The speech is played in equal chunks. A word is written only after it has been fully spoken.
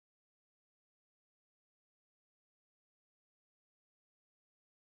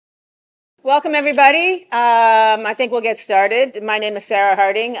Welcome, everybody. I think we'll get started. My name is Sarah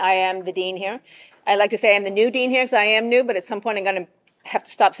Harding. I am the dean here. I like to say I'm the new dean here because I am new, but at some point I'm going to have to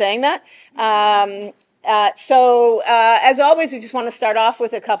stop saying that. As always, we just want to start off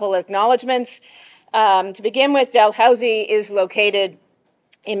with a couple of acknowledgments. To begin with, Dalhousie is located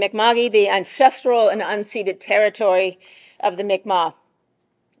in Mi'kma'ki, the ancestral and unceded territory of the Mi'kmaq.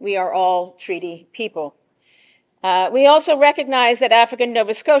 We are all treaty people. We also recognize that African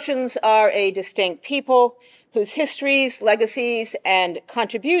Nova Scotians are a distinct people whose histories, legacies, and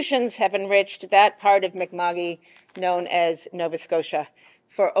contributions have enriched that part of Mi'kma'ki known as Nova Scotia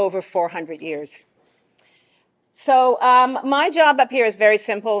for over 400 years. So my job up here is very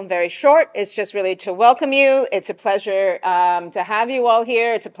simple and very short. It's just really to welcome you. It's a pleasure to have you all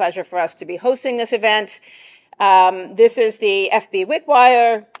here. It's a pleasure for us to be hosting this event. This is the FB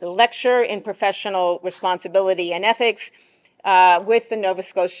Wickwire Lecture in Professional Responsibility and Ethics with the Nova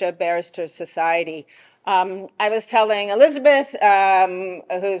Scotia Barristers Society. I was telling Elizabeth,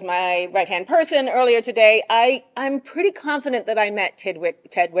 who's my right-hand person, earlier today, I'm pretty confident that I met Ted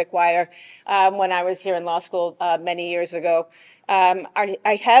Wickwire when I was here in law school many years ago.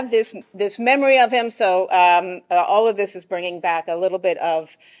 I have this memory of him, so all of this is bringing back a little bit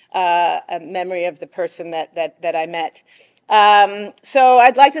of a memory of the person that I met. So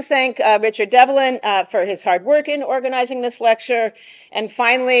I'd like to thank Richard Devlin for his hard work in organizing this lecture. And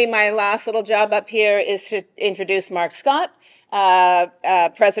finally, my last little job up here is to introduce Mark Scott,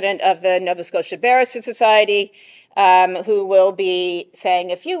 president of the Nova Scotia Barristers Society, who will be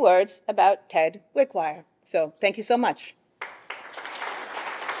saying a few words about Ted Wickwire. So thank you so much.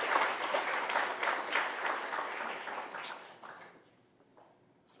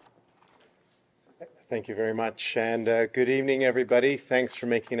 Thank you very much, and good evening, everybody. Thanks for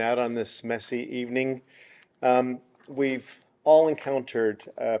making out on this messy evening. We've all encountered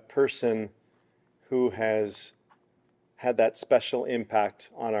a person who has had that special impact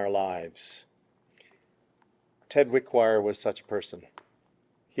on our lives. Ted Wickwire was such a person.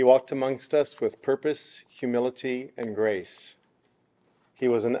 He walked amongst us with purpose, humility, and grace. He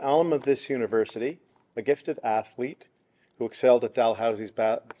was an alum of this university, a gifted athlete, who excelled at Dalhousie's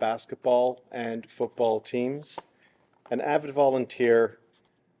basketball and football teams, an avid volunteer,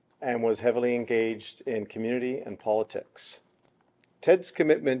 and was heavily engaged in community and politics. Ted's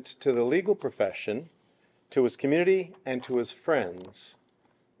commitment to the legal profession, to his community, and to his friends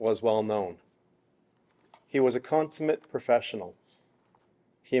was well known. He was a consummate professional.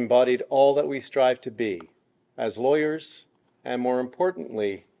 He embodied all that we strive to be as lawyers and, more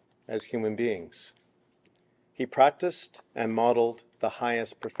importantly, as human beings. He practiced and modeled the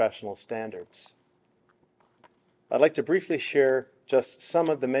highest professional standards. I'd like to briefly share just some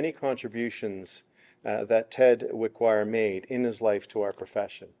of the many contributions that Ted Wickwire made in his life to our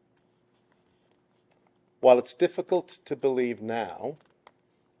profession. While it's difficult to believe now,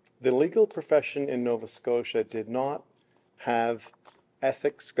 the legal profession in Nova Scotia did not have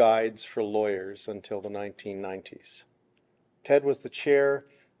ethics guides for lawyers until the 1990s. Ted was the chair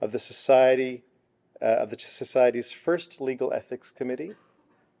of the Society's first legal ethics committee,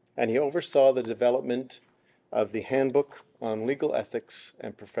 and he oversaw the development of the Handbook on Legal Ethics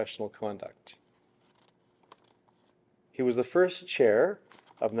and Professional Conduct. He was the first chair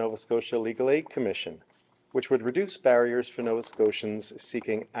of Nova Scotia Legal Aid Commission, which would reduce barriers for Nova Scotians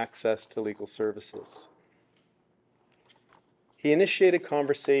seeking access to legal services. He initiated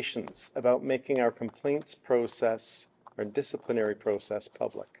conversations about making our complaints process, our disciplinary process,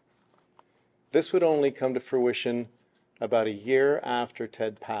 public. This would only come to fruition about a year after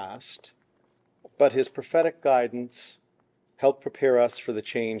Ted passed, but his prophetic guidance helped prepare us for the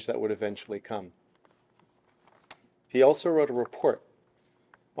change that would eventually come. He also wrote a report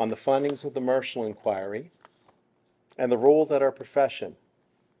on the findings of the Marshall Inquiry and the role that our profession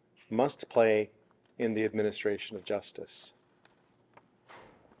must play in the administration of justice.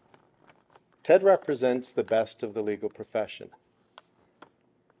 Ted represents the best of the legal profession.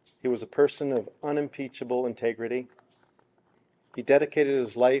 He was a person of unimpeachable integrity. He dedicated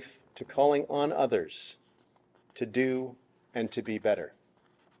his life to calling on others to do and to be better.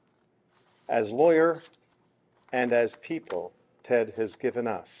 As lawyer and as people, Ted has given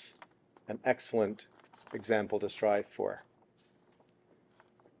us an excellent example to strive for.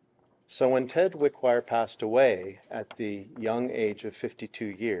 So when Ted Wickwire passed away at the young age of 52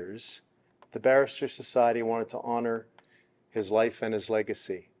 years, the Barristers Society wanted to honor his life and his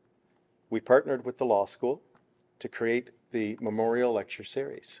legacy. We partnered with the law school to create the Memorial Lecture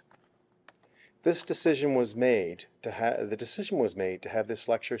Series. The decision was made to have this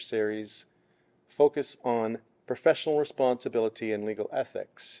lecture series focus on professional responsibility and legal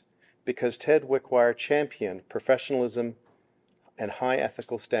ethics because Ted Wickwire championed professionalism and high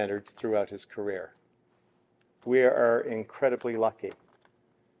ethical standards throughout his career. We are incredibly lucky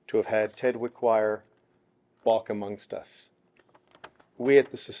to have had Ted Wickwire walk amongst us. We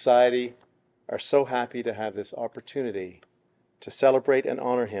at the Society are so happy to have this opportunity to celebrate and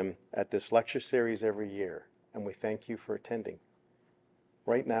honor him at this lecture series every year, and we thank you for attending.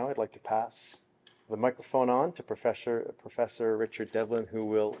 Right now, I'd like to pass the microphone on to Professor Richard Devlin, who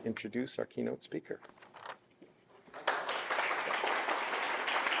will introduce our keynote speaker.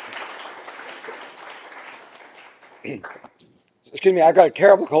 Excuse me, I got a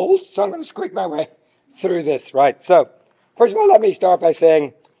terrible cold, so I'm going to squeak my way through this. Right, so first of all, let me start by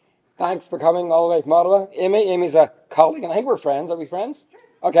saying thanks for coming all the way from Ottawa. Amy's a colleague, and I think we're friends. Are we friends?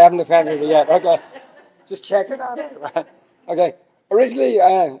 Okay, I haven't offended her yet. Okay, just checking on it. Right. Okay, originally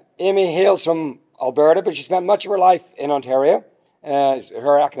Amy hails from Alberta, but she spent much of her life in Ontario,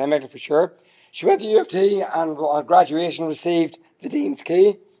 her academically for sure. She went to U of T and on graduation received the Dean's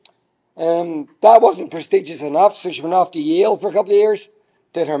Key. That wasn't prestigious enough, so she went off to Yale for a couple of years,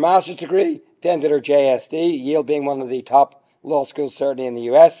 did her master's degree, then did her J.S.D, Yale being one of the top law schools certainly in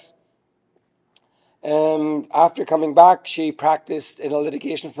the US. After coming back, she practiced in a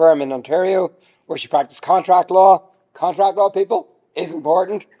litigation firm in Ontario, where she practiced contract law. Contract law, people, is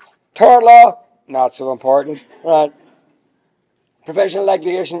important. Tort law, not so important. Right. Professional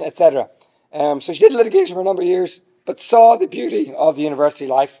litigation, etc. So she did litigation for a number of years, but saw the beauty of the university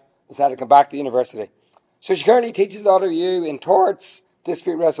life, decided to come back to university. So she currently teaches at Ottawa U in torts,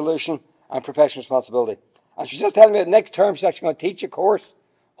 dispute resolution, and professional responsibility. And she's just telling me that next term she's actually going to teach a course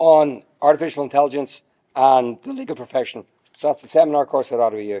on artificial intelligence and the legal profession. So that's the seminar course at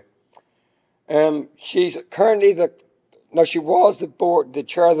Ottawa U. She's currently she was the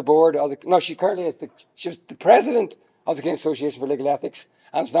chair of the board of the, she currently is she was the president of the King's Association for Legal Ethics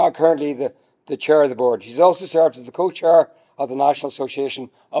and is now currently the chair of the board. She's also served as the co-chair of the National Association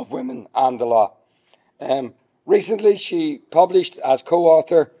of Women and the Law. Recently, she published as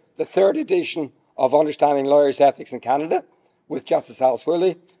co-author the third edition of Understanding Lawyers' Ethics in Canada with Justice Alice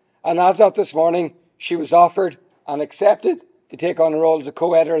Woolley. And as of this morning, she was offered and accepted to take on a role as a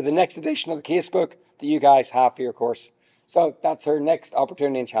co-editor of the next edition of the casebook that you guys have for your course. So that's her next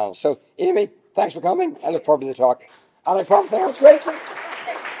opportunity and challenge. So, Amy, thanks for coming. I look forward to the talk. And I promise that was great.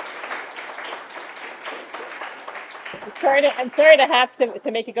 I'm sorry to have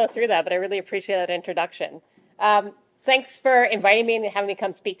to make you go through that, but I really appreciate that introduction. Thanks for inviting me and having me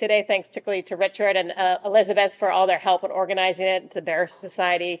come speak today. Thanks particularly to Richard and Elizabeth for all their help in organizing it, to the Barrister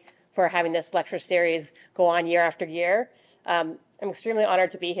Society for having this lecture series go on year after year. I'm extremely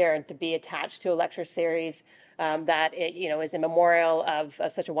honored to be here and to be attached to a lecture series that is a memorial of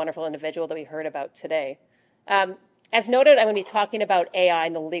such a wonderful individual that we heard about today. As noted, I'm going to be talking about AI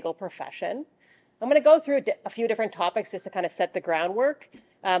in the legal profession. I'm going to go through a few different topics just to kind of set the groundwork,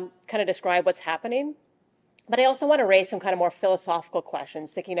 kind of describe what's happening. But I also want to raise some kind of more philosophical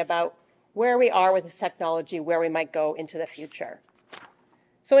questions, thinking about where we are with this technology, where we might go into the future.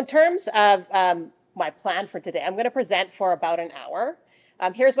 So in terms of my plan for today, I'm going to present for about an hour.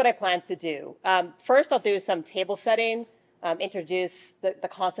 Here's what I plan to do. First, I'll do some table setting, introduce the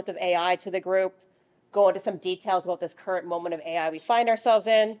concept of AI to the group, go into some details about this current moment of AI we find ourselves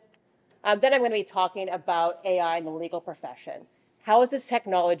in. Then I'm going to be talking about AI in the legal profession. How is this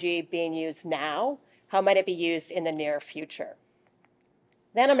technology being used now? How might it be used in the near future?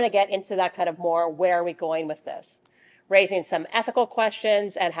 Then I'm going to get into that kind of more, where are we going with this? Raising some ethical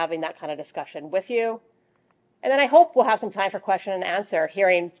questions and having that kind of discussion with you. And then I hope we'll have some time for question and answer,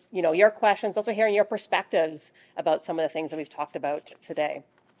 hearing your questions, also hearing your perspectives about some of the things that we've talked about today.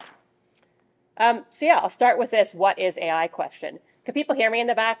 So yeah, I'll start with this, what is AI question. Can people hear me in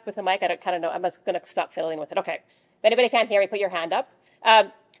the back with the mic? I don't kind of know. I'm just going to stop fiddling with it. Okay. If anybody can't hear me, put your hand up.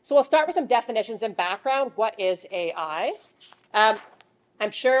 So we'll start with some definitions and background. What is AI?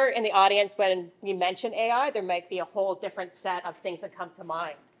 I'm sure in the audience, when we mention AI, there might be a whole different set of things that come to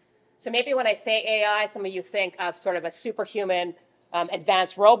mind. So maybe when I say AI, some of you think of sort of a superhuman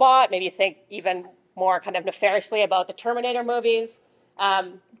advanced robot. Maybe you think even more kind of nefariously about the Terminator movies.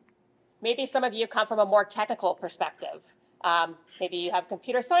 Maybe some of you come from a more technical perspective. Maybe you have a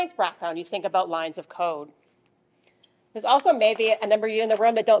computer science background. You think about lines of code. There's also maybe a number of you in the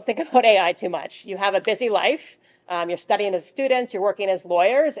room that don't think about AI too much. You have a busy life. You're studying as students. You're working as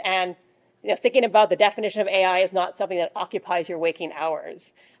lawyers. And thinking about the definition of AI is not something that occupies your waking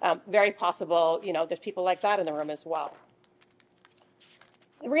hours. Very possible, there's people like that in the room as well.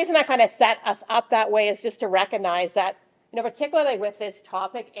 The reason I kind of set us up that way is just to recognize that, particularly with this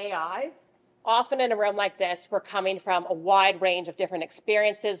topic, AI, often in a room like this, we're coming from a wide range of different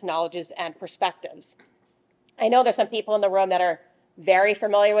experiences, knowledges, and perspectives. I know there's some people in the room that are very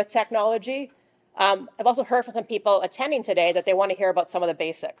familiar with technology. I've also heard from some people attending today that they want to hear about some of the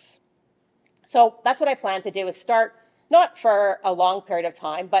basics. So that's what I plan to do, is start, not for a long period of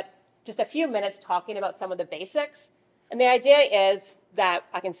time, but just a few minutes talking about some of the basics. And the idea is that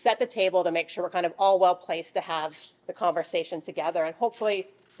I can set the table to make sure we're kind of all well placed to have the conversation together and hopefully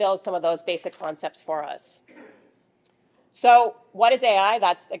build some of those basic concepts for us. So what is AI?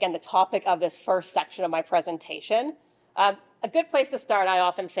 That's, again, the topic of this first section of my presentation. A good place to start, I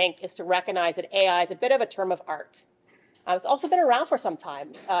often think, is to recognize that AI is a bit of a term of art. It's also been around for some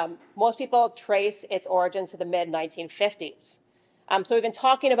time. Most people trace its origins to the mid-1950s. So we've been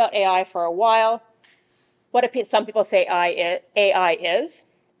talking about AI for a while. What do some people say AI is?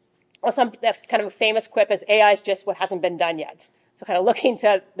 Well, kind of a famous quip is AI is just what hasn't been done yet. So kind of looking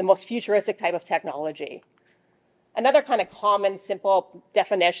to the most futuristic type of technology. Another kind of common, simple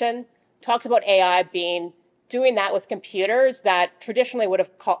definition talks about AI doing that with computers that traditionally would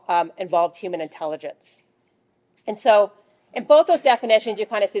have involved human intelligence. And so in both those definitions, you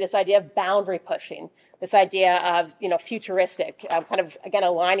kind of see this idea of boundary pushing, this idea of futuristic, kind of, again,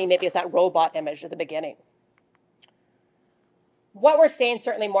 aligning maybe with that robot image at the beginning. What we're seeing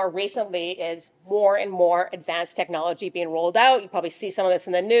certainly more recently is more and more advanced technology being rolled out. You probably see some of this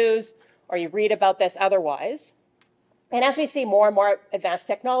in the news, or you read about this otherwise. And as we see more and more advanced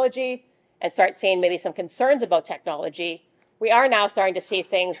technology and start seeing maybe some concerns about technology, we are now starting to see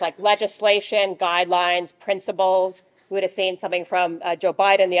things like legislation, guidelines, principles. We would have seen something from Joe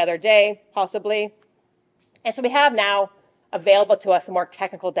Biden the other day, possibly. And so we have now available to us more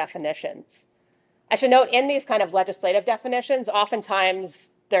technical definitions. I should note, in these kind of legislative definitions, oftentimes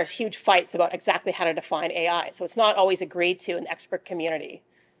there's huge fights about exactly how to define AI. So it's not always agreed to in the expert community.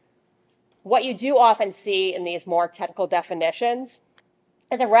 What you do often see in these more technical definitions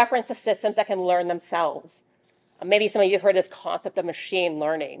is a reference to systems that can learn themselves. Maybe some of you have heard this concept of machine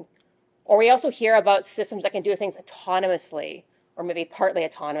learning. Or we also hear about systems that can do things autonomously, or maybe partly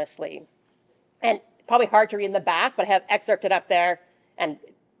autonomously. And probably hard to read in the back, but I have excerpted up there, and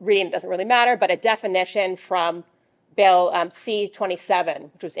reading doesn't really matter, but a definition from Bill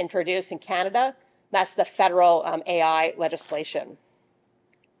C-27, which was introduced in Canada. That's the federal AI legislation.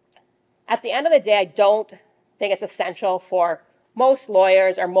 At the end of the day, I don't think it's essential for most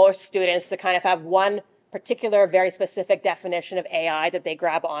lawyers or most students to kind of have one particular, very specific definition of AI that they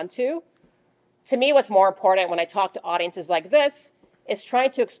grab onto. To me, what's more important when I talk to audiences like this is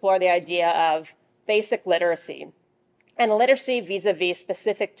trying to explore the idea of basic literacy, and literacy vis-a-vis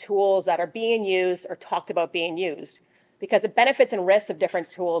specific tools that are being used or talked about being used, because the benefits and risks of different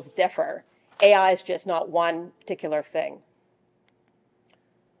tools differ. AI is just not one particular thing.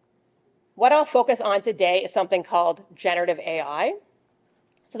 What I'll focus on today is something called generative AI.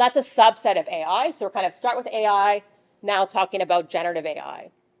 So that's a subset of AI. So we're kind of start with AI, now talking about generative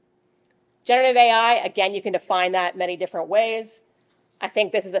AI. Generative AI, again, you can define that many different ways. I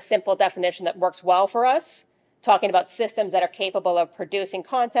think this is a simple definition that works well for us, talking about systems that are capable of producing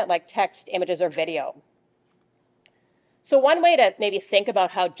content like text, images, or video. So one way to maybe think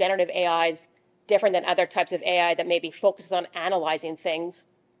about how generative AI is different than other types of AI that maybe focuses on analyzing things.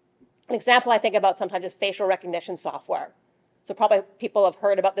 An example I think about sometimes is facial recognition software. So probably people have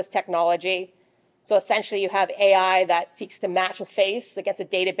heard about this technology. So essentially you have AI that seeks to match a face against a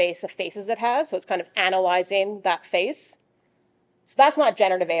database of faces it has. So it's kind of analyzing that face. So that's not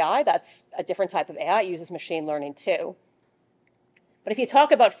generative AI. That's a different type of AI. It uses machine learning too. But if you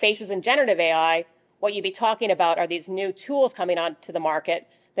talk about faces in generative AI, what you'd be talking about are these new tools coming onto the market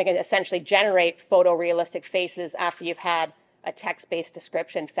that can essentially generate photorealistic faces after you've had a text-based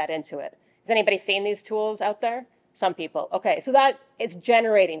description fed into it. Has anybody seen these tools out there? Some people. Okay, so that it's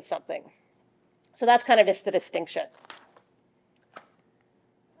generating something. So that's kind of just the distinction.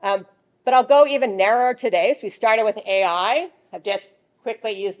 But I'll go even narrower today. So we started with AI. I've just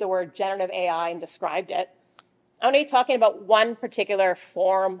quickly used the word generative AI and described it. I'm going to be talking about one particular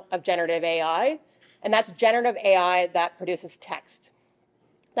form of generative AI, and that's generative AI that produces text.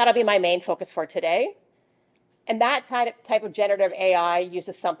 That'll be my main focus for today. And that type of generative AI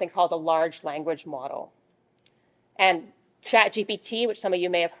uses something called a large language model. And ChatGPT, which some of you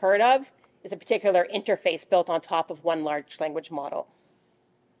may have heard of, is a particular interface built on top of one large language model.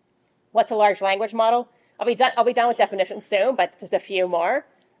 What's a large language model? I'll be done with definitions soon, but just a few more.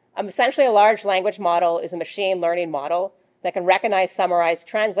 Essentially, a large language model is a machine learning model that can recognize, summarize,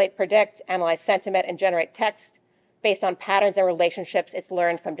 translate, predict, analyze sentiment, and generate text based on patterns and relationships it's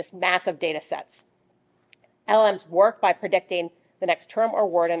learned from just massive data sets. LLMs work by predicting the next term or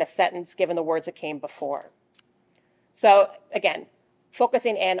word in a sentence given the words that came before. So again,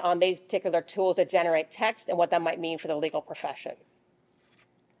 focusing in on these particular tools that generate text and what that might mean for the legal profession.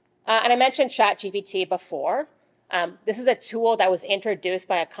 And I mentioned ChatGPT before. This is a tool that was introduced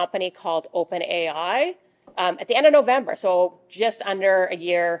by a company called OpenAI at the end of November, so just under a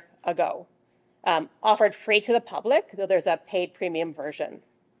year ago. Offered free to the public, though there's a paid premium version.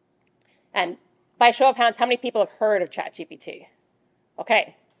 And by show of hands, how many people have heard of ChatGPT?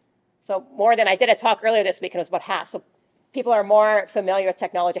 Okay, so more than I did a talk earlier this week, and it was about half. So people are more familiar with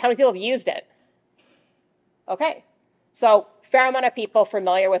technology. How many people have used it? Okay, so fair amount of people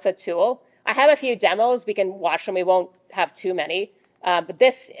familiar with the tool. I have a few demos. We can watch them. We won't have too many. But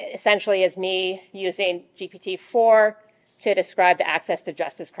this essentially is me using GPT-4 to describe the access to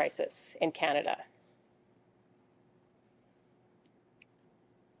justice crisis in Canada.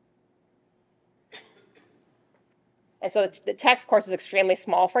 And so the text, of course, is extremely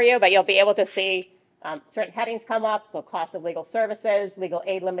small for you, but you'll be able to see certain headings come up, so cost of legal services, legal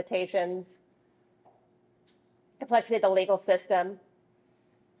aid limitations, complexity of the legal system.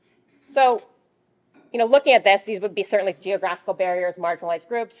 So, looking at this, these would be certainly geographical barriers, marginalized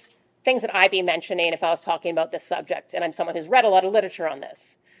groups, things that I'd be mentioning if I was talking about this subject, and I'm someone who's read a lot of literature on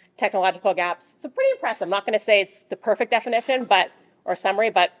this. Technological gaps, so pretty impressive. I'm not going to say it's the perfect definition, or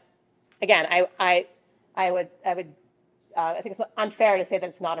summary, but again, I think it's unfair to say that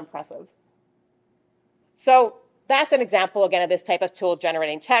it's not impressive. So that's an example, again, of this type of tool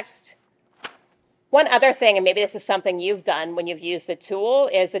generating text. One other thing, and maybe this is something you've done when you've used the tool,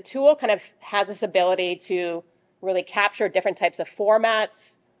 is the tool kind of has this ability to really capture different types of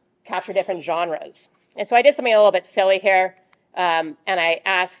formats, capture different genres. And so I did something a little bit silly here, and I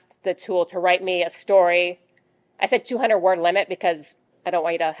asked the tool to write me a story. I said 200-word limit because I don't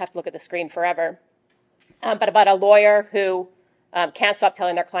want you to have to look at the screen forever. But about a lawyer who can't stop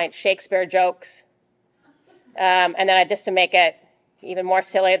telling their client Shakespeare jokes. And then just to make it even more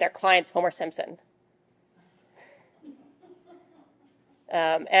silly, their client's Homer Simpson.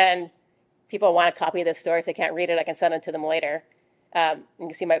 And people want a copy of this story. If they can't read it, I can send it to them later. You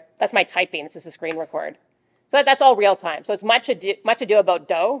can see that's my typing. This is a screen record. So that's all real time. So it's much ado about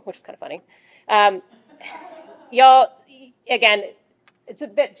dough, which is kind of funny. Again,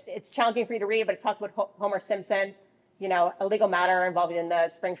 it's challenging for you to read, but it talks about Homer Simpson, a legal matter involving in the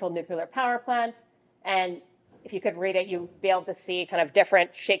Springfield nuclear power plant. And if you could read it, you'd be able to see kind of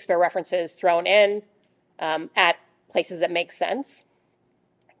different Shakespeare references thrown in at places that make sense.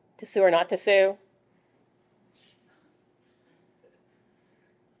 To sue or not to sue.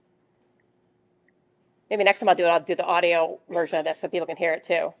 Maybe next time I'll do the audio version of this so people can hear it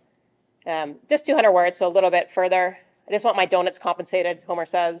too. Just 200 words, so a little bit further. I just want my donuts compensated, Homer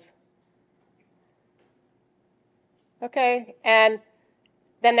says. Okay, and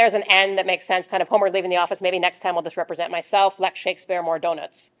then there's an end that makes sense, kind of Homer leaving the office. Maybe next time I'll just represent myself, Lex Shakespeare, more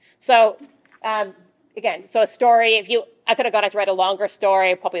donuts. So again, so a story, I could have got to write a longer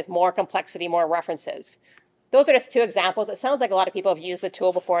story, probably with more complexity, more references. Those are just two examples. It sounds like a lot of people have used the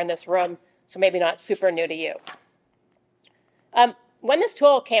tool before in this room, so maybe not super new to you. When this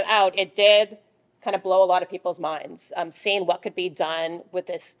tool came out, it did kind of blow a lot of people's minds, seeing what could be done with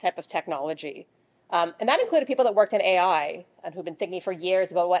this type of technology. And that included people that worked in AI and who've been thinking for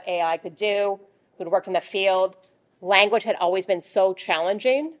years about what AI could do, who'd worked in the field. Language had always been so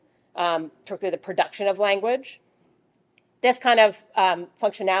challenging, particularly the production of language. This kind of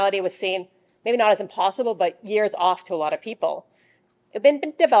functionality was seen maybe not as impossible, but years off to a lot of people. It had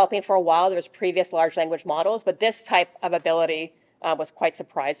been developing for a while. There was previous large language models, but this type of ability was quite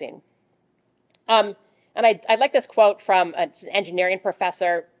surprising. And I like this quote from an engineering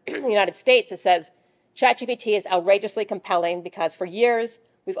professor in the United States. It says, ChatGPT is outrageously compelling because for years,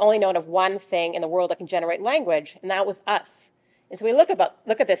 we've only known of one thing in the world that can generate language, and that was us. And so we look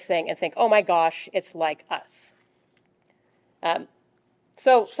at this thing and think, oh my gosh, it's like us.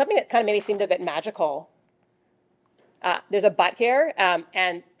 So something that kind of maybe seemed a bit magical. There's a but here,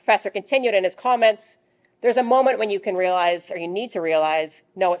 and Professor continued in his comments, there's a moment when you can realize, or you need to realize,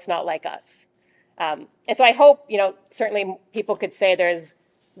 no, it's not like us. And so I hope, certainly people could say there's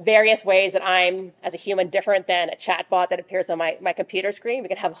various ways that I'm, as a human, different than a chatbot that appears on my computer screen. We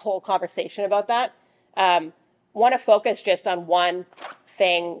can have a whole conversation about that. Want to focus just on one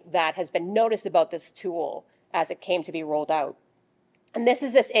thing that has been noticed about this tool as it came to be rolled out. And this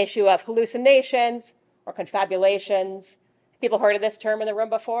is this issue of hallucinations or confabulations. People heard of this term in the room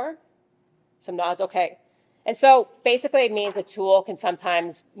before? Some nods, okay. And so basically it means a tool can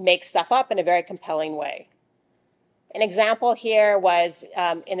sometimes make stuff up in a very compelling way. An example here was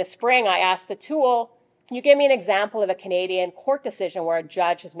in the spring, I asked the tool, Can you give me an example of a Canadian court decision where a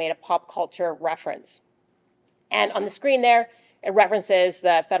judge has made a pop culture reference? And on the screen there, it references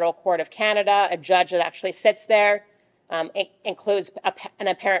the Federal Court of Canada, a judge that actually sits there. It includes an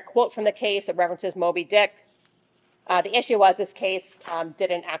apparent quote from the case. It references Moby Dick. The issue was this case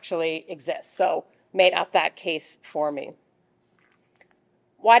didn't actually exist, so made up that case for me.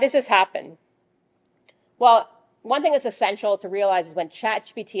 Why does this happen? Well, one thing that's essential to realize is when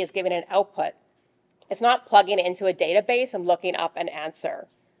ChatGPT is giving an output, it's not plugging it into a database and looking up an answer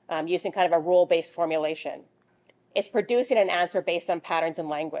using kind of a rule-based formulation. It's producing an answer based on patterns in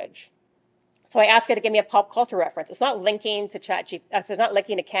language. So I ask it to give me a pop culture reference. It's not linking to so it's not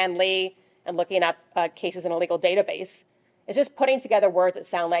linking to Can Lee and looking up cases in a legal database. It's just putting together words that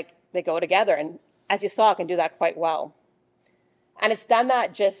sound like they go together. And as you saw, it can do that quite well. And it's done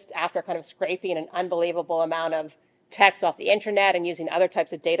that just after kind of scraping an unbelievable amount of text off the internet and using other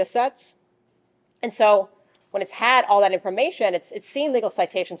types of data sets. And so when it's had all that information, it's seen legal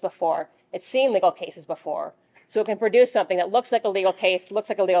citations before. It's seen legal cases before. So it can produce something that looks like a legal case, looks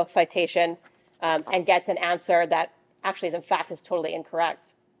like a legal citation, and gets an answer that actually is in fact is totally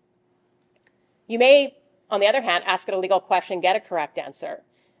incorrect. You may, on the other hand, ask it a legal question, get a correct answer.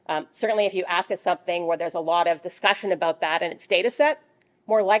 Certainly if you ask it something where there's a lot of discussion about that in its data set,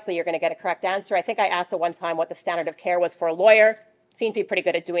 more likely you're going to get a correct answer. I think I asked it one time what the standard of care was for a lawyer. Seemed to be pretty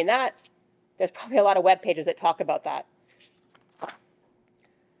good at doing that. There's probably a lot of web pages that talk about that.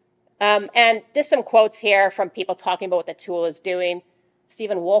 And just some quotes here from people talking about what the tool is doing.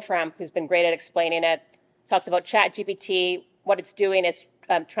 Stephen Wolfram, who's been great at explaining it, talks about ChatGPT. What it's doing is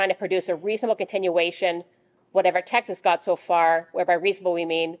trying to produce a reasonable continuation, whatever text it's got so far, where by reasonable we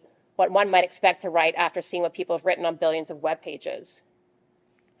mean what one might expect to write after seeing what people have written on billions of web pages.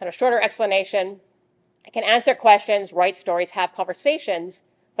 And a shorter explanation, it can answer questions, write stories, have conversations,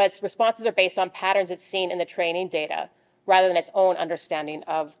 but its responses are based on patterns it's seen in the training data, rather than its own understanding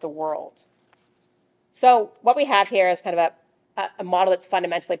of the world. So what we have here is kind of a model that's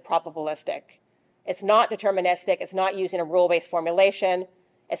fundamentally probabilistic. It's not deterministic. It's not using a rule-based formulation.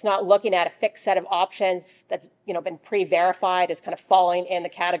 It's not looking at a fixed set of options that's been pre-verified. It's kind of falling in the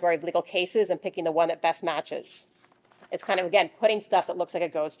category of legal cases and picking the one that best matches. It's kind of, again, putting stuff that looks like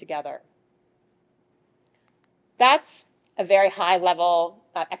it goes together. That's a very high-level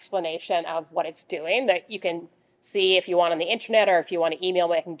explanation of what it's doing that you can see if you want on the internet, or if you want to email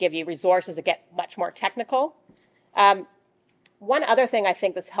me, I can give you resources that get much more technical. One other thing I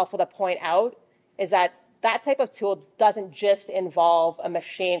think that's helpful to point out is that that type of tool doesn't just involve a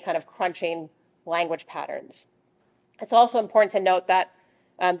machine kind of crunching language patterns. It's also important to note that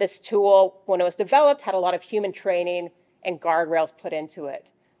this tool, when it was developed, had a lot of human training and guardrails put into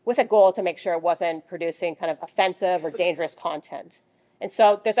it, with a goal to make sure it wasn't producing kind of offensive or dangerous content. And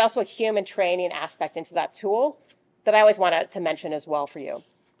so there's also a human training aspect into that tool that I always wanted to mention as well for you.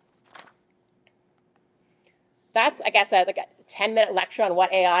 That's, I guess, like a 10-minute lecture on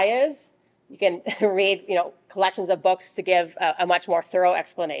what AI is. You can read, collections of books to give a much more thorough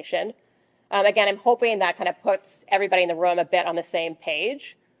explanation. Again, I'm hoping that kind of puts everybody in the room a bit on the same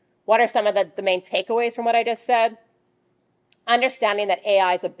page. What are some of the main takeaways from what I just said? Understanding that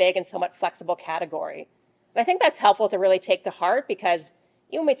AI is a big and somewhat flexible category. And I think that's helpful to really take to heart, because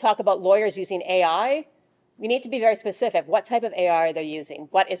even when we talk about lawyers using AI, we need to be very specific. What type of AI are they using?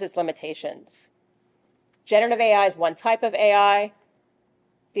 What is its limitations? Generative AI is one type of AI.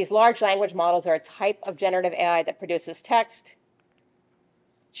 These large language models are a type of generative AI that produces text.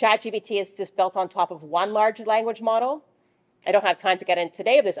 ChatGPT is just built on top of one large language model. I don't have time to get in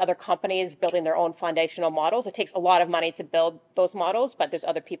today, but there's other companies building their own foundational models. It takes a lot of money to build those models, but there's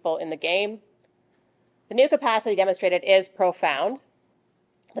other people in the game. The new capacity demonstrated is profound,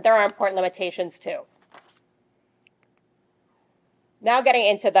 but there are important limitations too. Now getting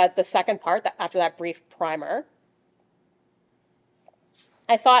into the second part, after that brief primer,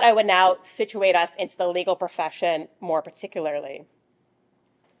 I thought I would now situate us into the legal profession more particularly.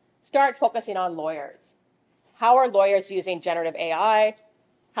 Start focusing on lawyers. How are lawyers using generative AI?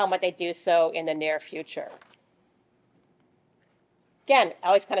 How might they do so in the near future? Again, I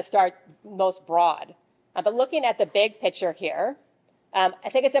always kind of start most broad. But looking at the big picture here, I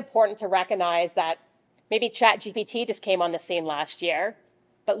think it's important to recognize that maybe ChatGPT just came on the scene last year,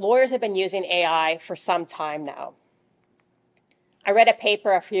 but lawyers have been using AI for some time now. I read a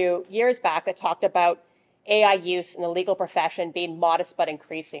paper a few years back that talked about AI use in the legal profession being modest but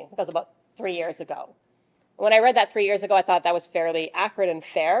increasing. That was about 3 years ago. When I read that 3 years ago, I thought that was fairly accurate and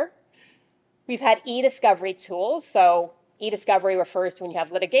fair. We've had e-discovery tools. So e-discovery refers to when you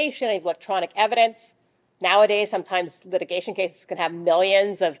have litigation and you have electronic evidence. Nowadays, sometimes litigation cases can have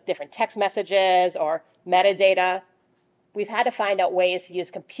millions of different text messages or metadata. We've had to find out ways to use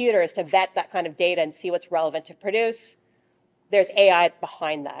computers to vet that kind of data and see what's relevant to produce. There's AI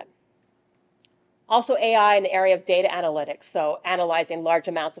behind that. Also AI in the area of data analytics, so analyzing large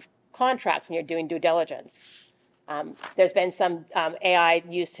amounts of contracts when you're doing due diligence. There's been some AI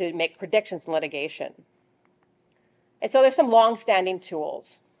used to make predictions in litigation. And so there's some long-standing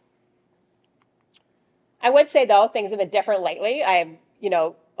tools. I would say, though, things have been different lately.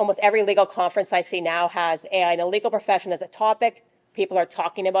 Almost every legal conference I see now has AI in the legal profession as a topic. People are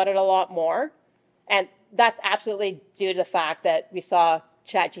talking about it a lot more. And that's absolutely due to the fact that we saw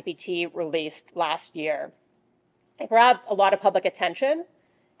ChatGPT released last year. It grabbed a lot of public attention,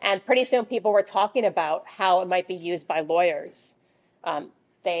 and pretty soon people were talking about how it might be used by lawyers. You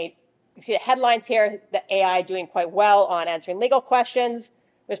see the headlines here, the AI doing quite well on answering legal questions.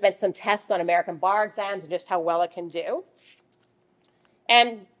 There's been some tests on American bar exams and just how well it can do.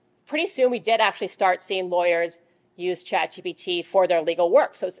 And pretty soon we did actually start seeing lawyers use ChatGPT for their legal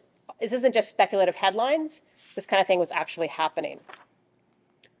work. So this isn't just speculative headlines. This kind of thing was actually happening.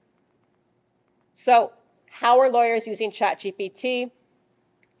 So how are lawyers using ChatGPT?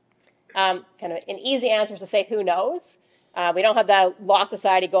 Kind of an easy answer is to say, who knows? We don't have the Law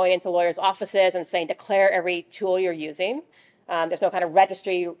Society going into lawyers' offices and saying, declare every tool you're using. There's no kind of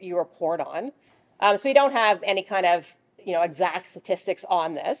registry you report on. So we don't have any kind of exact statistics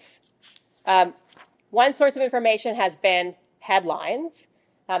on this. One source of information has been headlines.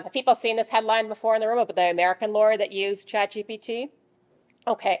 Have people seen this headline before in the room about the American lawyer that used ChatGPT?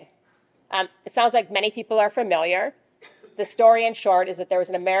 Okay. It sounds like many people are familiar. The story in short is that there was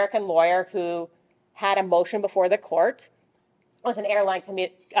an American lawyer who had a motion before the court. It was an airline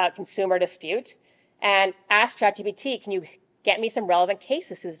consumer dispute, and asked ChatGPT, can you get me some relevant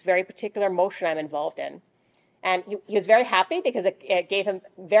cases to this very particular motion I'm involved in? And he was very happy because it gave him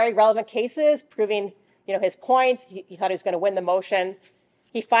very relevant cases, proving his points. He thought he was going to win the motion.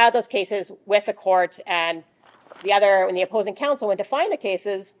 He filed those cases with the court, and when the opposing counsel went to find the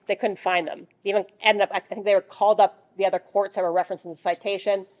cases, they couldn't find them. They even ended up, I think they were called up, the other courts that were referenced in the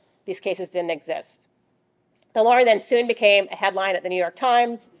citation. These cases didn't exist. The lawyer then soon became a headline at the New York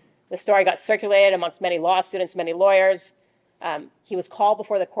Times. The story got circulated amongst many law students, many lawyers. He was called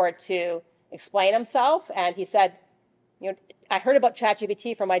before the court to explain himself, and he said, I heard about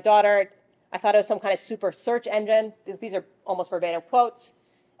ChatGPT from my daughter. I thought it was some kind of super search engine. These are almost verbatim quotes.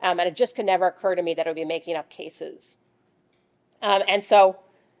 And it just could never occur to me that it would be making up cases. And so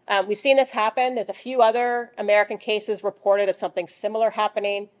we've seen this happen. There's a few other American cases reported of something similar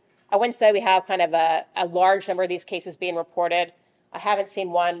happening. I wouldn't say we have kind of a large number of these cases being reported. I haven't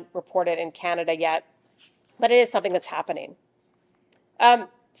seen one reported in Canada yet, but it is something that's happening.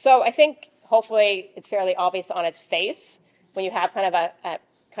 So I think hopefully it's fairly obvious on its face when you have kind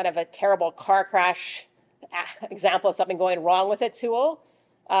of a terrible car crash example of something going wrong with a tool,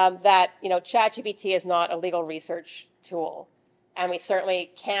 that ChatGPT is not a legal research tool, and we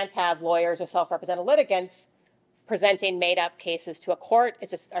certainly can't have lawyers or self-represented litigants presenting made-up cases to a court.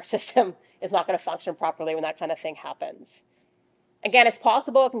 It's just, our system is not going to function properly when that kind of thing happens. Again, it's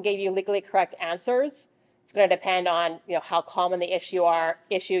possible it can give you legally correct answers. It's going to depend on how common the issue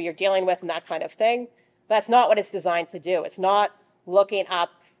you're dealing with and that kind of thing. But that's not what it's designed to do. It's not looking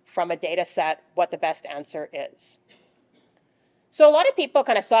up from a data set what the best answer is. So a lot of people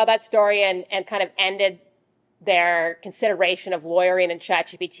kind of saw that story and kind of ended their consideration of lawyering and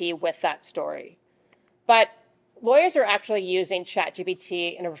ChatGPT with that story. But lawyers are actually using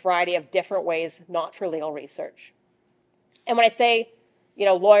ChatGPT in a variety of different ways, not for legal research. And when I say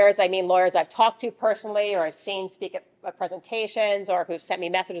lawyers, I mean lawyers I've talked to personally or I've seen speak at presentations or who've sent me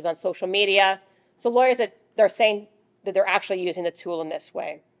messages on social media. So lawyers that they're saying that they're actually using the tool in this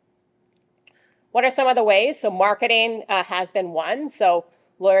way. What are some of the ways? So marketing has been one. So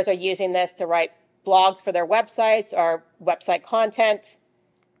lawyers are using this to write blogs for their websites or website content.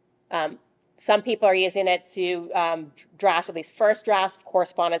 Some people are using it to draft at least first drafts of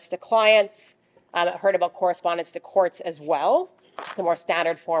correspondence to clients. I've heard about correspondence to courts as well. It's a more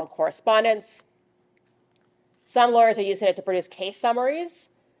standard form correspondence. Some lawyers are using it to produce case summaries,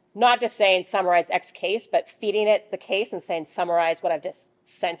 not just saying summarize X case, but feeding it the case and saying summarize what I've just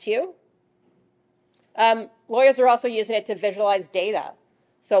sent you. Lawyers are also using it to visualize data.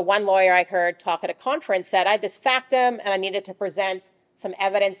 So one lawyer I heard talk at a conference said, I had this factum and I needed to present some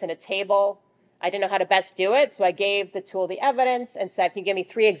evidence in a table. I didn't know how to best do it, so I gave the tool the evidence and said, can you give me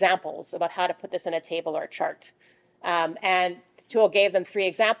 3 examples about how to put this in a table or a chart? And the tool gave them 3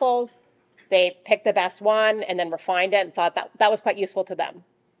 examples. They picked the best one and then refined it and thought that was quite useful to them.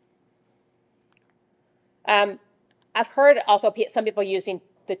 I've heard also some people using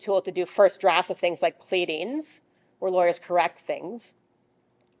the tool to do first drafts of things like pleadings, where lawyers correct things.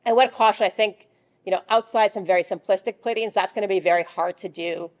 And what caution, I think, outside some very simplistic pleadings, that's going to be very hard to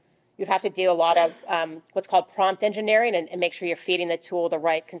do. You'd have to do a lot of what's called prompt engineering and make sure you're feeding the tool the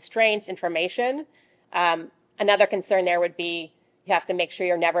right constraints, information. Another concern there would be you have to make sure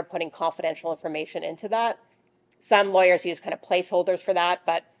you're never putting confidential information into that. Some lawyers use kind of placeholders for that,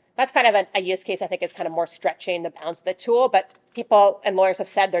 but that's kind of a use case I think is kind of more stretching the bounds of the tool, but people and lawyers have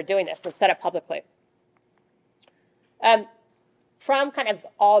said they're doing this. They've said it publicly. From kind of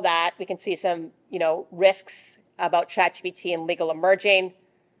all that, we can see some, risks about ChatGPT and legal emerging.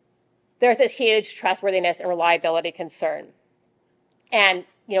 There's this huge trustworthiness and reliability concern. And,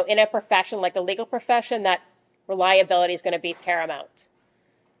 in a profession like the legal profession, that reliability is going to be paramount.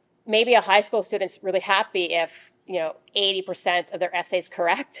 Maybe a high school student's really happy if, 80% of their essay's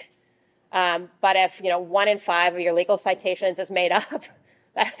correct. But if, 1 in 5 of your legal citations is made up,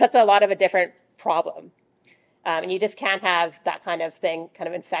 that's a lot of a different problem. And you just can't have that kind of thing kind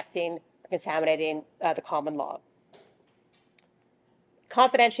of infecting or contaminating the common law.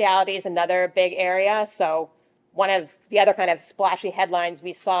 Confidentiality is another big area. So one of the other kind of splashy headlines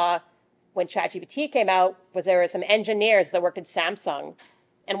we saw when ChatGPT came out was there were some engineers that worked at Samsung.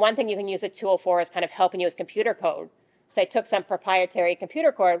 And one thing you can use a tool for is kind of helping you with computer code. So they took some proprietary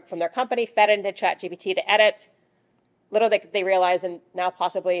computer code from their company, fed it into ChatGPT to edit. Little they realized, and now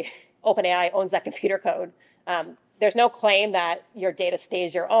possibly OpenAI owns that computer code. There's no claim that your data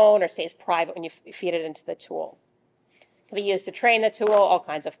stays your own or stays private when you feed it into the tool. It can be used to train the tool, all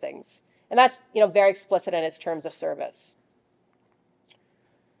kinds of things. And that's very explicit in its terms of service.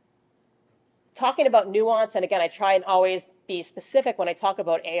 Talking about nuance, and again, I try and always be specific when I talk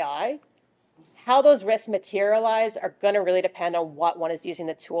about AI, how those risks materialize are going to really depend on what one is using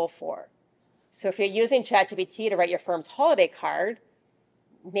the tool for. So if you're using ChatGPT to write your firm's holiday card,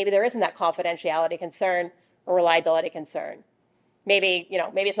 maybe there isn't that confidentiality concern or reliability concern. Maybe,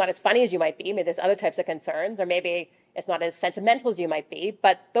 maybe it's not as funny as you might be. Maybe there's other types of concerns, or maybe it's not as sentimental as you might be,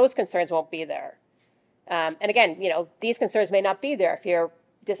 but those concerns won't be there. And again, these concerns may not be there if you're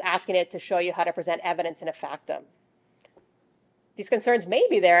just asking it to show you how to present evidence in a factum. These concerns may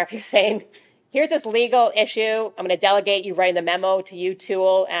be there if you're saying, here's this legal issue, I'm going to delegate you writing the memo to you,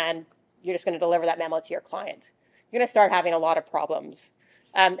 tool, and you're just going to deliver that memo to your client. You're going to start having a lot of problems.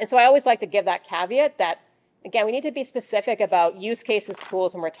 And so I always like to give that caveat that, again, we need to be specific about use cases,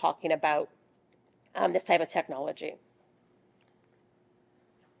 tools, when we're talking about this type of technology.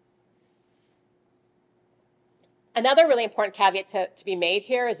 Another really important caveat to be made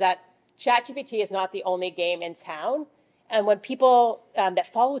here is that ChatGPT is not the only game in town. And when people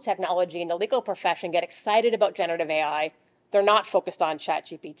that follow technology in the legal profession get excited about generative AI, they're not focused on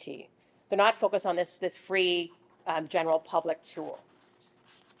ChatGPT. They're not focused on this free general public tool.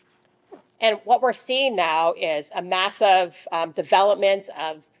 And what we're seeing now is a massive development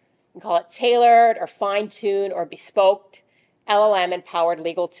of, we call it tailored or fine-tuned or bespoke LLM-empowered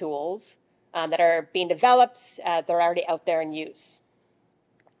legal tools that are being developed. They're already out there in use.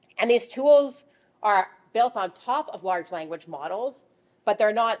 And these tools are built on top of large language models, but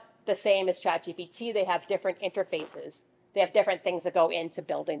they're not the same as ChatGPT. They have different interfaces. They have different things that go into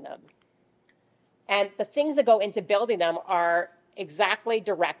building them. And the things that go into building them are exactly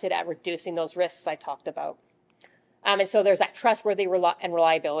directed at reducing those risks I talked about. And so there's that trustworthy and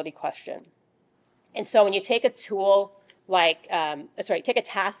reliability question. And so when you take a tool like, take a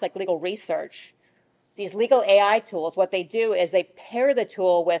task like legal research, these legal AI tools, what they do is they pair the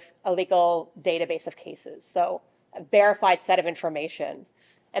tool with a legal database of cases, so a verified set of information,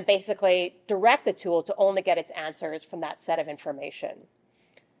 and basically direct the tool to only get its answers from that set of information.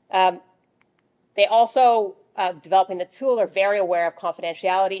 They also, developing the tool, are very aware of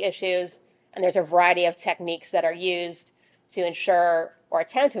confidentiality issues, and there's a variety of techniques that are used to ensure or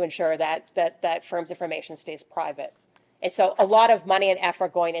attempt to ensure that firm's information stays private. And so a lot of money and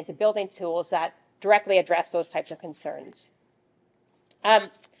effort going into building tools that directly address those types of concerns.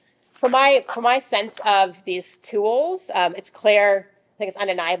 For my sense of these tools, it's clear, I think it's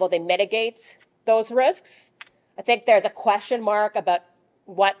undeniable, they mitigate those risks. I think there's a question mark about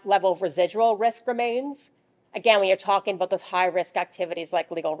what level of residual risk remains. Again, when you're talking about those high-risk activities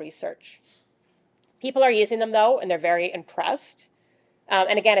like legal research. People are using them, though, and they're very impressed.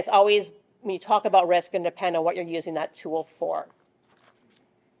 And again, it's always, when you talk about risk, going to depend on what you're using that tool for.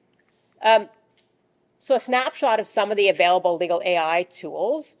 So a snapshot of some of the available legal AI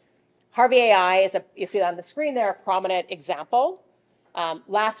tools. Harvey AI is, you see on the screen there, a prominent example.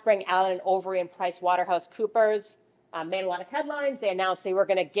 Last spring, Allen & Overy and PricewaterhouseCoopers made a lot of headlines. They announced they were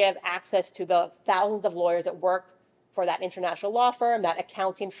going to give access to the thousands of lawyers that work for that international law firm, that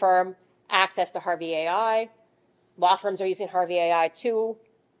accounting firm, access to Harvey AI. Law firms are using Harvey AI too.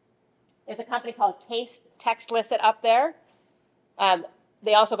 There's a company called Case Text listed up there.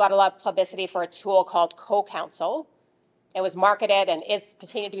 They also got a lot of publicity for a tool called CoCounsel. It was marketed and is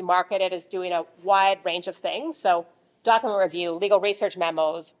continued to be marketed as doing a wide range of things. So document review, legal research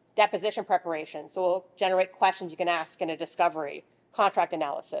memos, deposition preparation. So we'll generate questions you can ask in a discovery, contract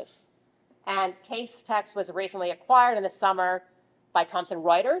analysis. And Case Text was recently acquired in the summer by Thomson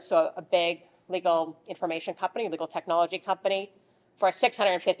Reuters, so a big legal information company, legal technology company, for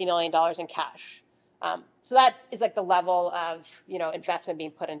 $650 million in cash. So that is like the level of investment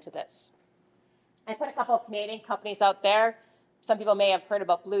being put into this. I put a couple of Canadian companies out there. Some people may have heard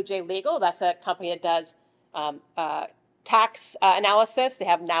about Blue Jay Legal. That's a company that does tax analysis. They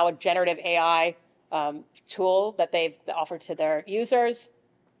have now a generative AI tool that they've offered to their users.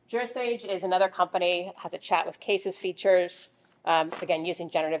 Jurisage is another company, has a chat with cases features, again, using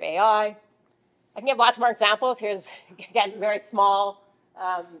generative AI. I can give lots more examples. Here's, again, very small,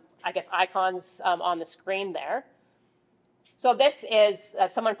 icons on the screen there. So this is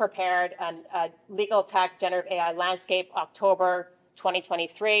someone prepared a legal tech generative AI landscape, October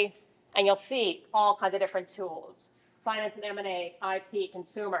 2023, and you'll see all kinds of different tools: finance and M&A, IP,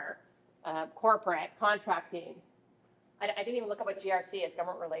 consumer, corporate, contracting. I didn't even look at what GRC is,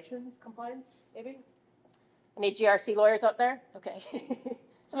 government relations compliance, maybe? Any GRC lawyers out there? Okay.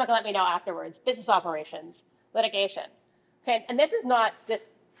 Someone can let me know afterwards. Business operations, litigation. Okay, and this is not just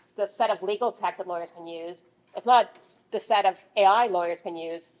the set of legal tech that lawyers can use. It's not the set of AI lawyers can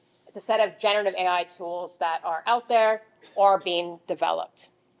use. It's a set of generative AI tools that are out there or being developed.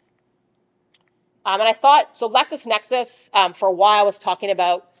 And I thought, so LexisNexis for a while was talking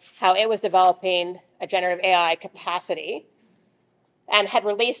about how it was developing a generative AI capacity and had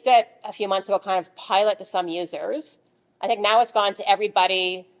released it a few months ago, kind of pilot to some users. I think now it's gone to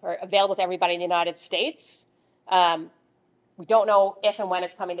everybody, or available to everybody in the United States. We don't know if and when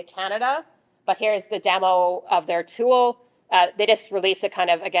it's coming to Canada, but here's the demo of their tool. They just released it kind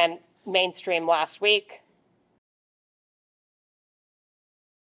of, again, mainstream last week.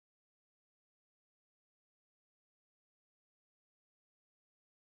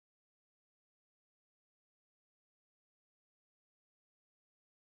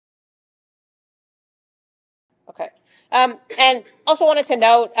 Okay. And also wanted to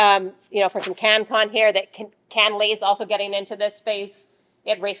note, for some CanCon here, that CanLee is also getting into this space.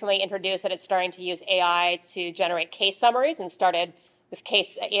 It recently introduced that it's starting to use AI to generate case summaries and started with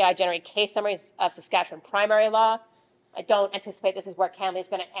AI generate case summaries of Saskatchewan primary law. I don't anticipate this is where CanLee is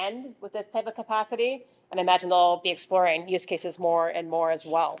going to end with this type of capacity, and I imagine they'll be exploring use cases more and more as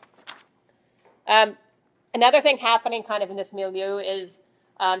well. Another thing happening kind of in this milieu is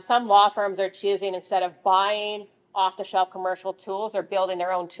some law firms are choosing, instead of buying off-the-shelf commercial tools, or building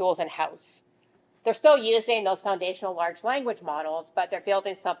their own tools in-house. They're still using those foundational large language models, but they're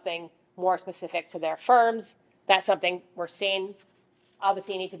building something more specific to their firms. That's something we're seeing.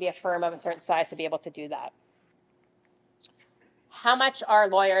 Obviously, you need to be a firm of a certain size to be able to do that. How much are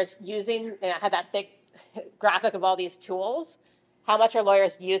lawyers using? I had that big graphic of all these tools. How much are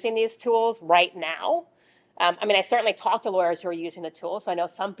lawyers using these tools right now? I certainly talk to lawyers who are using the tools, so I know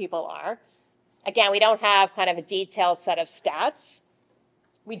some people are. Again, we don't have kind of a detailed set of stats.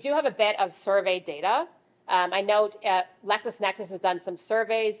 We do have a bit of survey data. I note LexisNexis has done some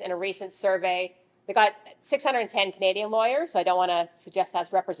surveys. In a recent survey, they got 610 Canadian lawyers, so I don't want to suggest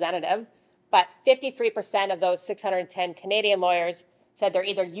that's representative, but 53% of those 610 Canadian lawyers said they're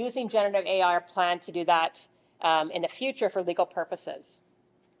either using generative AI or plan to do that in the future for legal purposes.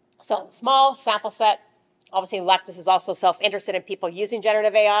 So small sample set. Obviously, Lexis is also self-interested in people using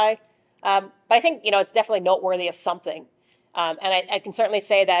generative AI, but I think it's definitely noteworthy of something. And I can certainly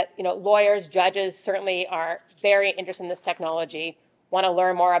say that lawyers, judges certainly are very interested in this technology, want to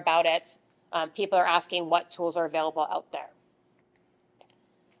learn more about it. People are asking what tools are available out there.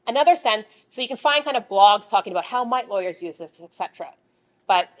 Another sense, so you can find kind of blogs talking about how might lawyers use this, etc.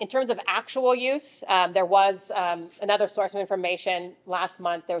 But in terms of actual use, there was another source of information last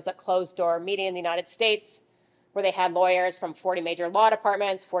month. There was a closed-door meeting in the United States where they had lawyers from 40 major law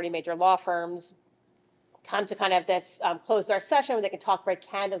departments, 40 major law firms, come to kind of this closed-door session where they could talk very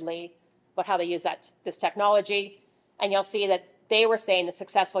candidly about how they use this technology. And you'll see that they were saying the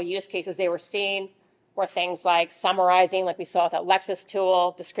successful use cases they were seeing were things like summarizing, like we saw with that Lexis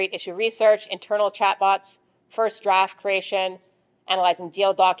tool, discrete issue research, internal chatbots, first draft creation, analyzing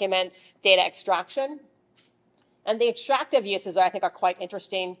deal documents, data extraction. And the extractive uses, I think, are quite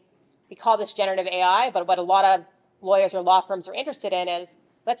interesting. We call this generative AI, but what a lot of lawyers or law firms are interested in is,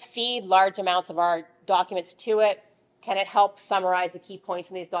 let's feed large amounts of our documents to it, Can it help summarize the key points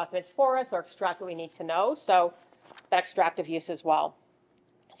in these documents for us or extract what we need to know? So that extractive use as well.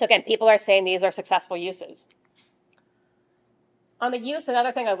 So again, people are saying these are successful uses. On the use,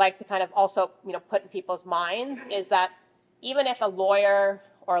 another thing I'd like to kind of also put in people's minds is that even if a lawyer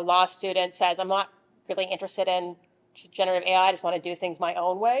or a law student says, I'm not really interested in generative AI, I just want to do things my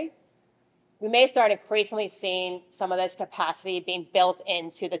own way, we may start increasingly seeing some of this capacity being built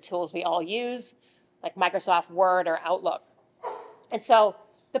into the tools we all use, like Microsoft Word or Outlook. And so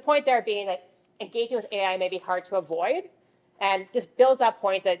the point there being that engaging with AI may be hard to avoid, and this builds that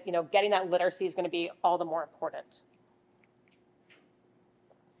point that getting that literacy is going to be all the more important.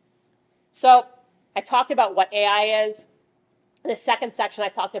 So I talked about what AI is. In the second section, I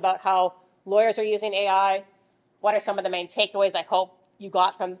talked about how lawyers are using AI. What are some of the main takeaways I hope you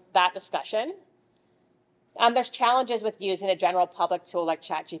got from that discussion? There's challenges with using a general public tool like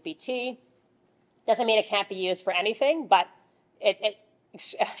ChatGPT. Doesn't mean it can't be used for anything, but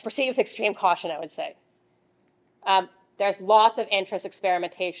proceed with extreme caution, I would say. There's lots of interest,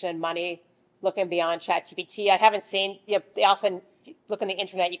 experimentation, and money looking beyond ChatGPT. I haven't seen, they often look on the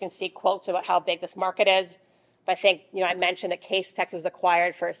internet, you can see quotes about how big this market is. But I think, I mentioned that Casetext was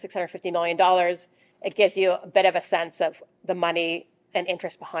acquired for $650 million. It gives you a bit of a sense of the money and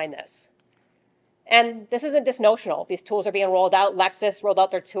interest behind this. And this isn't just notional. These tools are being rolled out. Lexis rolled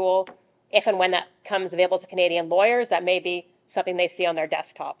out their tool. If and when that comes available to Canadian lawyers, that may be something they see on their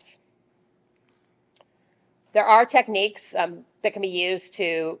desktops. There are techniques that can be used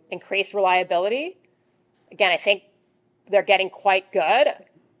to increase reliability. Again, I think they're getting quite good.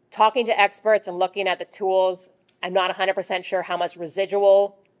 Talking to experts and looking at the tools, I'm not 100% sure how much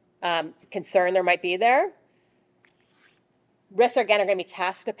residual concern there might be there. Risks, again, are going to be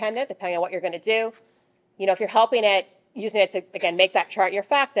task dependent, depending on what you're going to do. If you're helping it, using it to, again, make that chart in your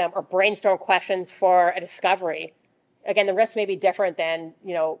factum or brainstorm questions for a discovery, again, the risks may be different than,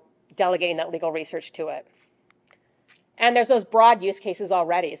 delegating that legal research to it. And there's those broad use cases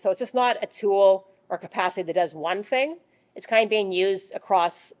already. So it's just not a tool or capacity that does one thing. It's kind of being used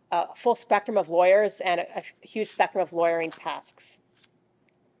across a full spectrum of lawyers and a huge spectrum of lawyering tasks.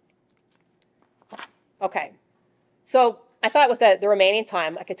 Okay, so I thought with the remaining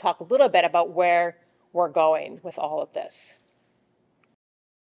time, I could talk a little bit about where we're going with all of this.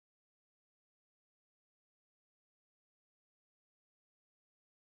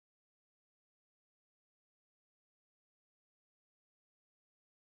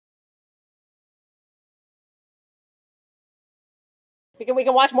 We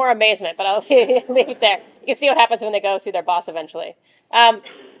can watch more amazement, but I'll leave it there. You can see what happens when they go see their boss eventually.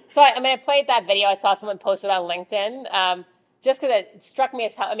 So I played that video. I saw someone post it on LinkedIn, just because it struck me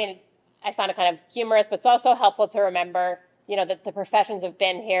as how, I found it kind of humorous, but it's also helpful to remember, that the professions have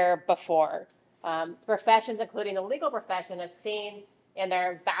been here before. Professions, including the legal profession, have seen in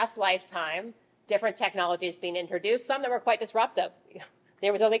their vast lifetime different technologies being introduced, some that were quite disruptive.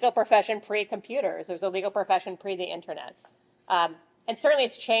 There was a legal profession pre-computers. There was a legal profession pre the internet. And certainly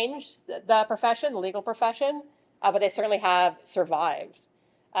it's changed the profession, the legal profession, but they certainly have survived.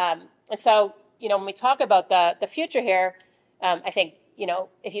 And so, when we talk about the future here, I think,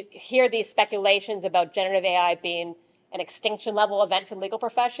 if you hear these speculations about generative AI being an extinction level event for the legal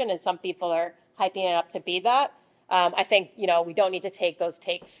profession, and some people are hyping it up to be that, I think, we don't need to take those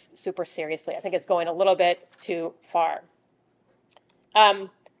takes super seriously. I think it's going a little bit too far.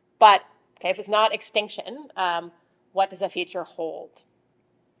 But, okay, if it's not extinction, what does the future hold?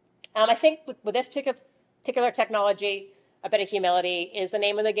 I think with this particular technology, a bit of humility is the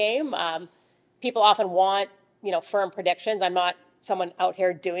name of the game. People often want, firm predictions. I'm not someone out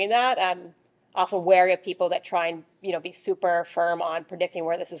here doing that. I'm often wary of people that try and, be super firm on predicting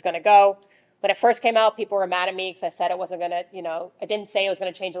where this is going to go. When it first came out, people were mad at me because I said it wasn't going to, I didn't say it was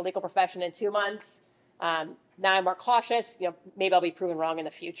going to change the legal profession in 2 months. Now I'm more cautious. Maybe I'll be proven wrong in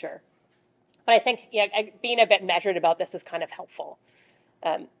the future. But I think being a bit measured about this is kind of helpful.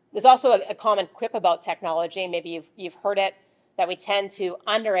 There's also a common quip about technology, and maybe you've heard it, that we tend to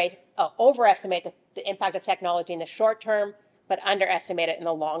overestimate the impact of technology in the short term, but underestimate it in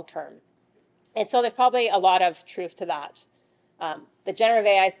the long term. And so there's probably a lot of truth to that. The generative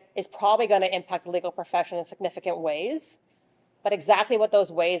AI is probably going to impact the legal profession in significant ways, but exactly what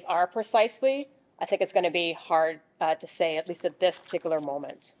those ways are precisely, I think it's going to be hard to say, at least at this particular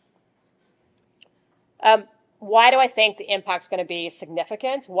moment. Why do I think the impact's going to be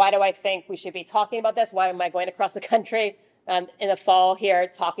significant? Why do I think we should be talking about this? Why am I going across the country in the fall here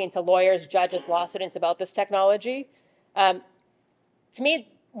talking to lawyers, judges, law students about this technology? To me,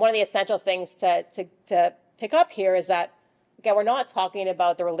 one of the essential things to pick up here is that, again, we're not talking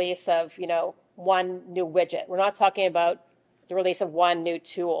about the release of, one new widget. We're not talking about the release of one new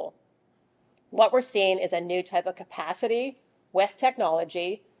tool. What we're seeing is a new type of capacity with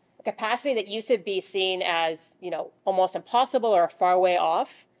technology, a capacity that used to be seen as, almost impossible or far way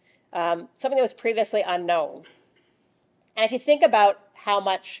off, something that was previously unknown. And if you think about how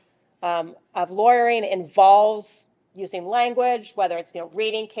much of lawyering involves using language, whether it's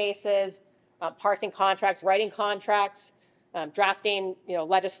reading cases, parsing contracts, writing contracts, drafting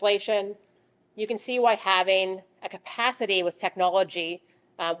legislation, you can see why having a capacity with technology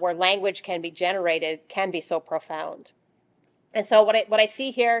where language can be generated can be so profound. And so what I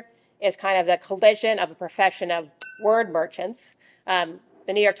see here is kind of the collision of a profession of word merchants. The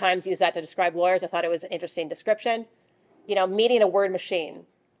New York Times used that to describe lawyers. I thought it was an interesting description. Meeting a word machine.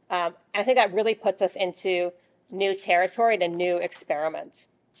 And I think that really puts us into new territory and a new experiment.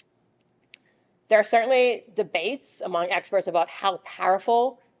 There are certainly debates among experts about how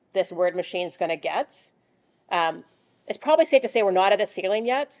powerful this word machine is going to get. It's probably safe to say we're not at the ceiling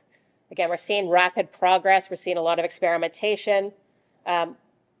yet. Again, we're seeing rapid progress. We're seeing a lot of experimentation.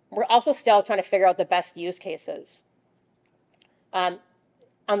 We're also still trying to figure out the best use cases. On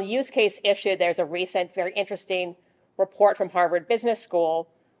the use case issue, there's a recent, very interesting report from Harvard Business School.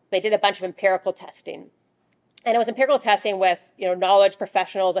 They did a bunch of empirical testing. And it was empirical testing with knowledge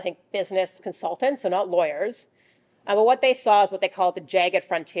professionals, I think business consultants, so not lawyers. But what they saw is what they called the jagged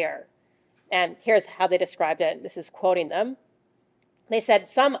frontier. And here's how they described it. This is quoting them. They said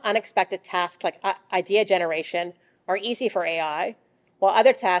some unexpected tasks like idea generation are easy for AI, while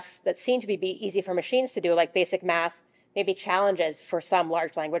other tasks that seem to be easy for machines to do, like basic math, may be challenges for some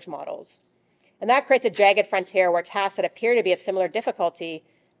large language models. And that creates a jagged frontier where tasks that appear to be of similar difficulty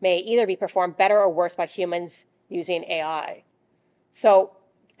may either be performed better or worse by humans using AI. So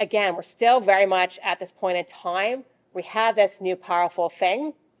again, we're still very much at this point in time. We have this new powerful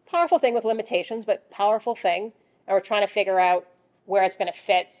thing with limitations, but powerful thing, and we're trying to figure out where it's going to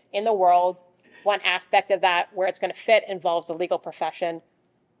fit in the world. One aspect of that, where it's going to fit, involves the legal profession,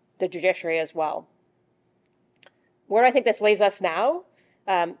 the judiciary as well. Where do I think this leaves us now?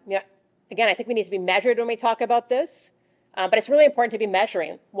 Again, I think we need to be measured when we talk about this, but it's really important to be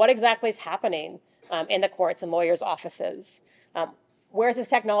measuring what exactly is happening in the courts and lawyers' offices. Where is this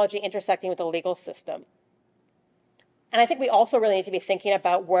technology intersecting with the legal system? And I think we also really need to be thinking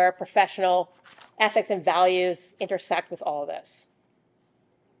about where professional ethics and values intersect with all of this.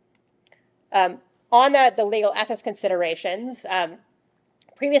 On the legal ethics considerations,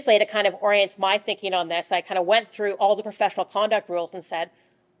 previously to kind of orient my thinking on this, I kind of went through all the professional conduct rules and said,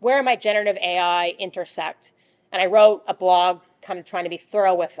 where might generative AI intersect? And I wrote a blog kind of trying to be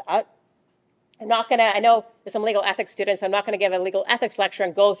thorough with that. I know there's some legal ethics students, I'm not going to give a legal ethics lecture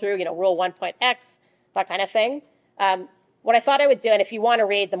and go through, rule 1.x, that kind of thing. What I thought I would do, and if you want to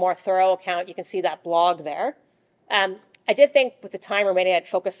read the more thorough account, you can see that blog there. I did think with the time remaining, I'd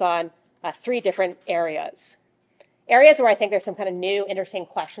focus on 3 different areas. Areas where I think there's some kind of new, interesting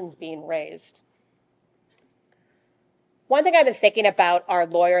questions being raised. One thing I've been thinking about are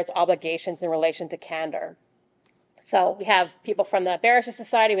lawyers' obligations in relation to candor. So we have people from the Barrister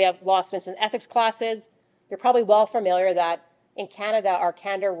Society, we have law students in ethics classes. You're probably well familiar that in Canada, our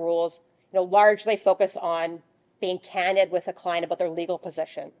candor rules largely focus on being candid with a client about their legal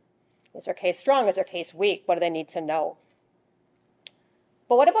position. Is their case strong? Is their case weak? What do they need to know?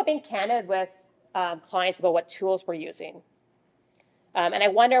 But what about being candid with clients about what tools we're using? And I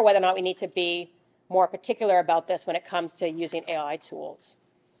wonder whether or not we need to be more particular about this when it comes to using AI tools.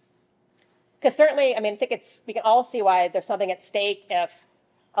 Because certainly, I think we can all see why there's something at stake if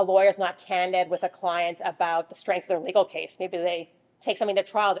a lawyer's not candid with a client about the strength of their legal case. Maybe they take something to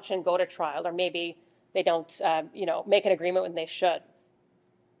trial that shouldn't go to trial, or maybe they don't, make an agreement when they should.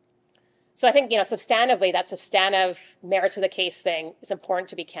 So I think, substantively, that substantive merits of the case thing is important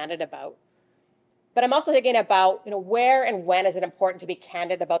to be candid about. But I'm also thinking about, where and when is it important to be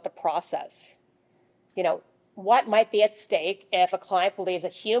candid about the process? What might be at stake if a client believes a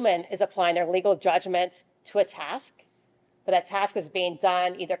human is applying their legal judgment to a task, but that task is being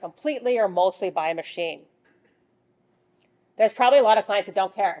done either completely or mostly by a machine? There's probably a lot of clients that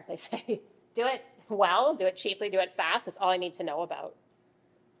don't care. They say, do it well, do it cheaply, do it fast. That's all I need to know about.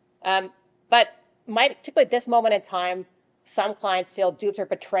 But particularly at this moment in time, some clients feel duped or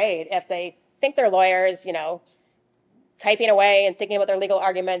betrayed if they think their lawyers, typing away and thinking about their legal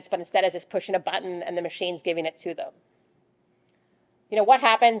arguments, but instead is just pushing a button and the machine's giving it to them. What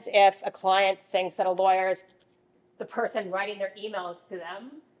happens if a client thinks that a lawyer is the person writing their emails to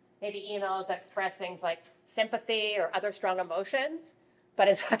them, maybe emails that express things like sympathy or other strong emotions, but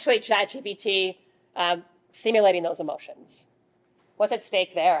is actually ChatGPT simulating those emotions? What's at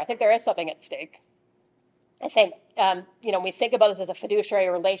stake there? I think there is something at stake. I think, when we think about this as a fiduciary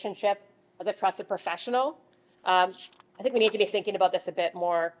relationship, as a trusted professional, I think we need to be thinking about this a bit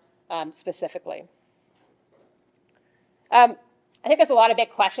more specifically. I think there's a lot of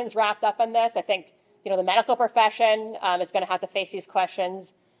big questions wrapped up in this. I think, the medical profession is going to have to face these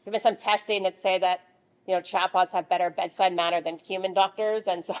questions. There's been some testing that say that, chatbots have better bedside manner than human doctors,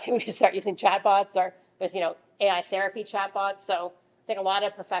 and so we should start using chatbots, or there's, AI therapy chatbots. So I think a lot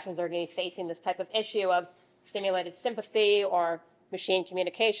of professions are going to be facing this type of issue of simulated sympathy or machine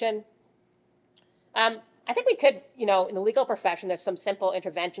communication. I think we could, in the legal profession, there's some simple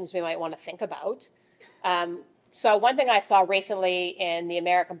interventions we might want to think about. So one thing I saw recently in the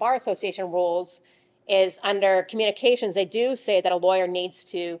American Bar Association rules is under communications, they do say that a lawyer needs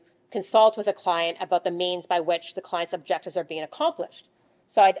to consult with a client about the means by which the client's objectives are being accomplished.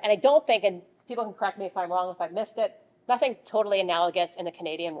 So I don't think, and people can correct me if I'm wrong, if I've missed it, nothing totally analogous in the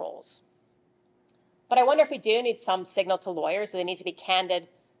Canadian rules. But I wonder if we do need some signal to lawyers that they need to be candid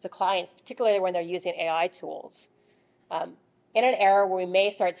to clients, particularly when they're using AI tools. In an era where we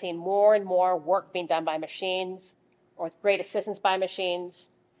may start seeing more and more work being done by machines or with great assistance by machines,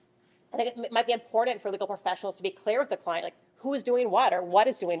 I think it might be important for legal professionals to be clear with the client, like who is doing what or what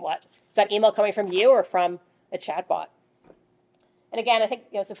is doing what. Is that email coming from you or from a chatbot? And again, I think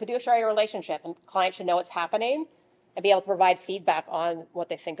it's a fiduciary relationship, and clients should know what's happening and be able to provide feedback on what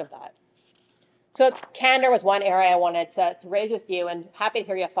they think of that. So candor was one area I wanted to raise with you, and happy to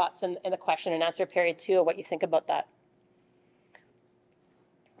hear your thoughts in the question and answer period too, of what you think about that.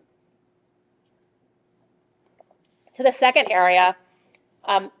 To the second area,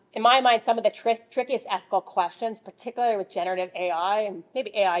 in my mind, some of the trickiest ethical questions, particularly with generative AI and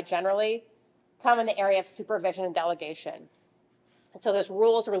maybe AI generally, come in the area of supervision and delegation. And so there's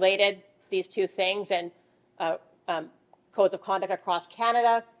rules related to these two things and codes of conduct across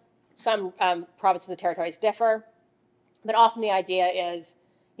Canada. Some provinces and territories differ, but often the idea is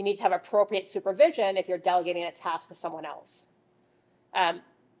you need to have appropriate supervision if you're delegating a task to someone else.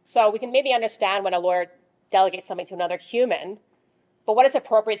 So we can maybe understand when a lawyer delegates something to another human, but what does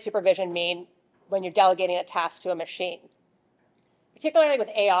appropriate supervision mean when you're delegating a task to a machine? Particularly with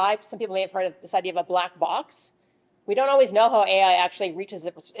AI, some people may have heard of this idea of a black box. We don't always know how AI actually reaches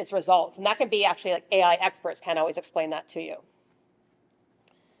its results, and that can be actually like AI experts can't always explain that to you.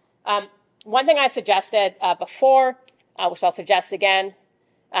 One thing I've suggested before, which I'll suggest again,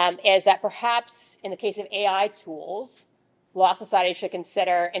 is that perhaps in the case of AI tools, law society should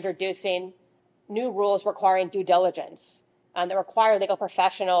consider introducing new rules requiring due diligence that require legal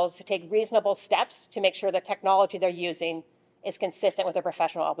professionals to take reasonable steps to make sure the technology they're using is consistent with their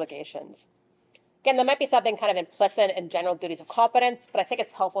professional obligations. Again, there might be something kind of implicit in general duties of competence, but I think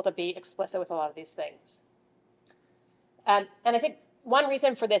it's helpful to be explicit with a lot of these things. And I think one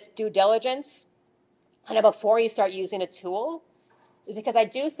reason for this due diligence, kind of before you start using a tool, is because I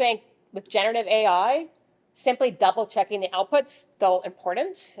do think with generative AI, simply double checking the outputs, though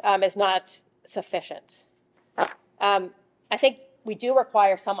important, is not sufficient. I think we do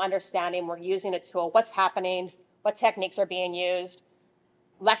require some understanding when we're using a tool, what's happening, what techniques are being used.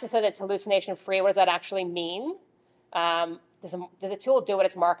 Lexa said it's hallucination free. What does that actually mean? Does the tool do what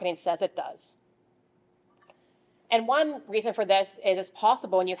its marketing says it does? And one reason for this is it's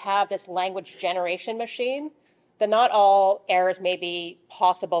possible when you have this language generation machine that not all errors may be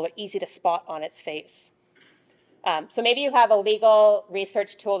possible or easy to spot on its face. So maybe you have a legal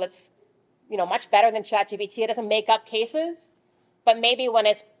research tool that's much better than ChatGPT. It doesn't make up cases, but maybe when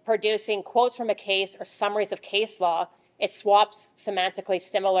it's producing quotes from a case or summaries of case law, it swaps semantically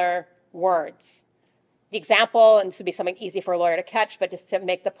similar words. The example, and this would be something easy for a lawyer to catch, but just to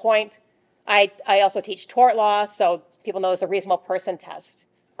make the point, I also teach tort law, so people know it's a reasonable person test.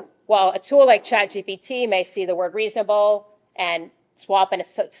 Well, a tool like ChatGPT may see the word reasonable and swap in a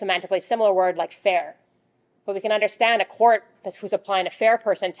semantically similar word like fair. But we can understand a court who's applying a fair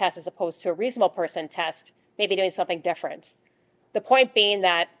person test as opposed to a reasonable person test may be doing something different. The point being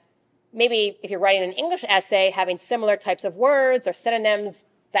that maybe if you're writing an English essay, having similar types of words or synonyms,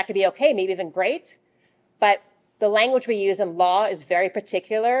 that could be okay, maybe even great. But the language we use in law is very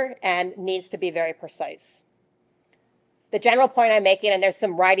particular and needs to be very precise. The general point I'm making, and there's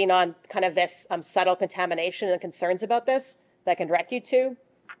some writing on kind of this subtle contamination and concerns about this that I can direct you to.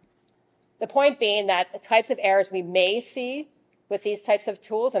 The point being that the types of errors we may see with these types of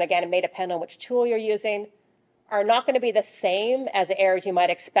tools, and again, it may depend on which tool you're using, are not going to be the same as the errors you might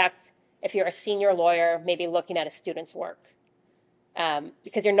expect if you're a senior lawyer, maybe looking at a student's work.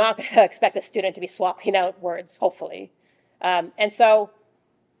 Because you're not going to expect the student to be swapping out words, hopefully. And so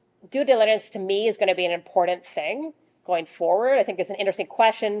due diligence to me is going to be an important thing going forward? I think it's an interesting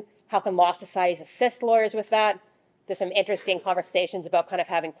question. How can law societies assist lawyers with that? There's some interesting conversations about kind of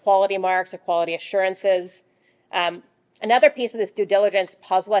having quality marks or quality assurances. Another piece of this due diligence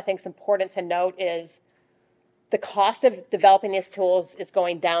puzzle I think is important to note is the cost of developing these tools is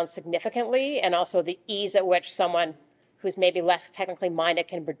going down significantly, and also the ease at which someone who's maybe less technically minded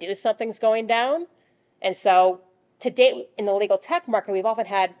can produce something is going down. And so to date in the legal tech market, we've often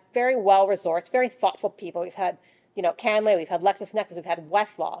had very well-resourced, very thoughtful people. We've had, Canley, we've had LexisNexis, we've had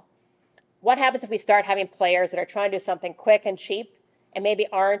Westlaw. What happens if we start having players that are trying to do something quick and cheap and maybe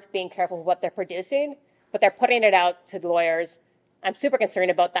aren't being careful with what they're producing, but they're putting it out to the lawyers? I'm super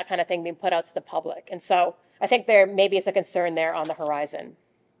concerned about that kind of thing being put out to the public. And so I think there maybe is a concern there on the horizon.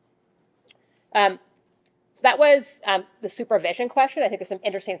 So that was the supervision question. I think there's some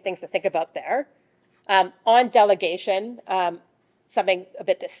interesting things to think about there. On delegation, something a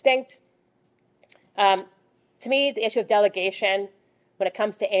bit distinct. To me, the issue of delegation when it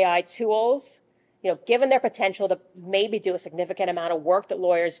comes to AI tools, given their potential to maybe do a significant amount of work that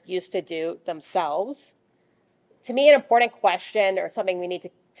lawyers used to do themselves, to me, an important question or something we need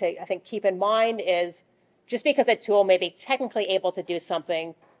to I think, keep in mind is just because a tool may be technically able to do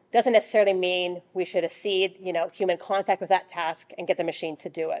something doesn't necessarily mean we should accede, human contact with that task and get the machine to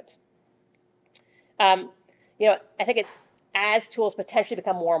do it. I think as tools potentially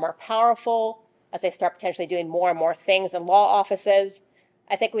become more and more powerful, as they start potentially doing more and more things in law offices,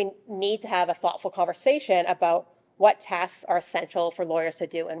 I think we need to have a thoughtful conversation about what tasks are essential for lawyers to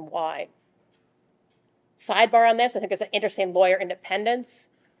do and why. Sidebar on this, I think there's an interesting lawyer independence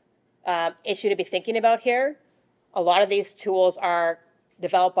issue to be thinking about here. A lot of these tools are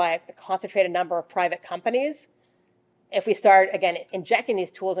developed by a concentrated number of private companies. If we start, again, injecting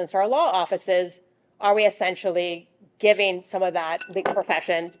these tools into our law offices, are we essentially giving some of that legal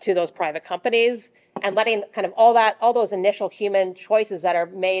profession to those private companies and letting kind of all those initial human choices that are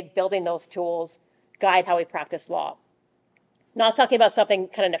made building those tools guide how we practice law? Not talking about something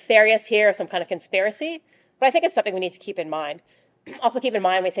kind of nefarious here, some kind of conspiracy, but I think it's something we need to keep in mind. Also keep in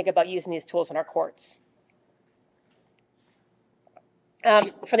mind when we think about using these tools in our courts.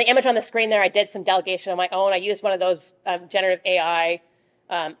 For the image on the screen there, I did some delegation on my own. I used one of those generative AI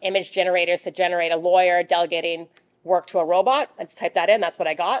image generators to generate a lawyer delegating work to a robot. I just typed that in. That's what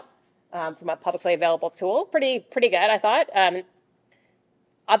I got from a publicly available tool. Pretty good, I thought.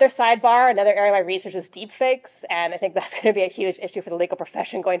 Other sidebar, another area of my research is deepfakes, and I think that's going to be a huge issue for the legal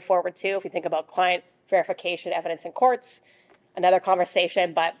profession going forward too, if we think about client verification evidence in courts. Another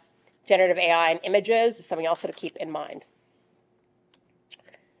conversation, but generative AI and images is something also to keep in mind.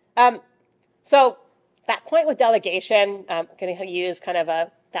 So that point with delegation, I'm going to use kind of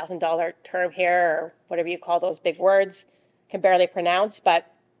a $1,000 term here, or whatever you call those big words, can barely pronounce,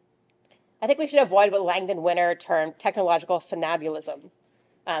 but I think we should avoid what Langdon Winner termed technological somnambulism.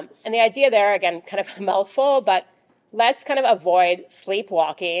 And the idea there, again, kind of a mouthful, but let's kind of avoid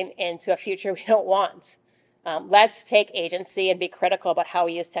sleepwalking into a future we don't want. Let's take agency and be critical about how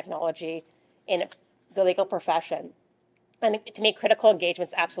we use technology in the legal profession. And to me, critical engagement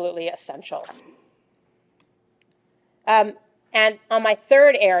is absolutely essential. And on my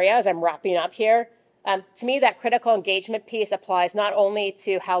third area, as I'm wrapping up here, to me, that critical engagement piece applies not only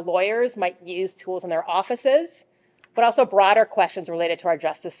to how lawyers might use tools in their offices, but also broader questions related to our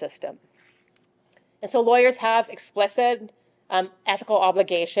justice system. And so lawyers have explicit ethical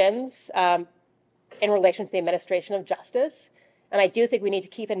obligations in relation to the administration of justice. And I do think we need to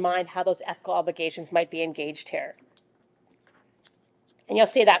keep in mind how those ethical obligations might be engaged here. And you'll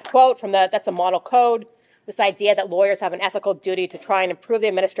see that quote from that's a model code, this idea that lawyers have an ethical duty to try and improve the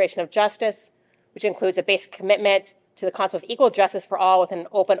administration of justice, which includes a basic commitment to the concept of equal justice for all within an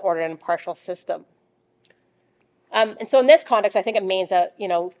open, ordered, and impartial system. And so in this context, I think it means that,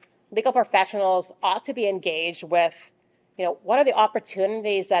 legal professionals ought to be engaged with, what are the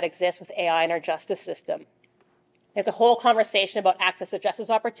opportunities that exist with AI in our justice system? There's a whole conversation about access to justice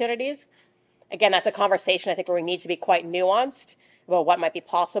opportunities. Again, that's a conversation I think where we need to be quite nuanced about what might be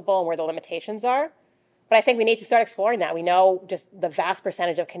possible and where the limitations are. But I think we need to start exploring that. We know just the vast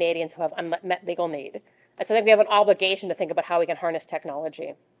percentage of Canadians who have unmet legal need. And so I think we have an obligation to think about how we can harness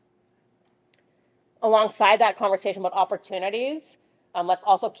technology. Alongside that conversation about opportunities, let's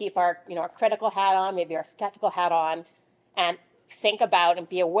also keep our, our critical hat on, maybe our skeptical hat on, and think about and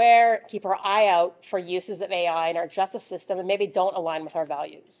be aware, keep our eye out for uses of AI in our justice system that maybe don't align with our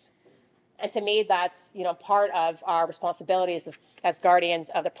values. And to me, that's part of our responsibilities as guardians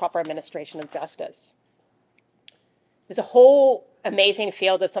of the proper administration of justice. There's a whole amazing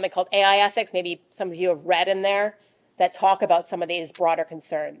field of something called AI ethics, maybe some of you have read in there, that talk about some of these broader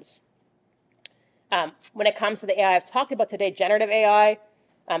concerns. When it comes to the AI I've talked about today, generative AI,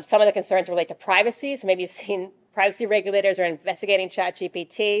 some of the concerns relate to privacy. So maybe you've seen privacy regulators are investigating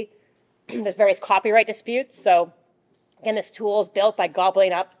ChatGPT. There's various copyright disputes. So again, this tool is built by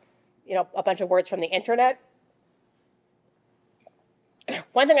gobbling up, a bunch of words from the internet.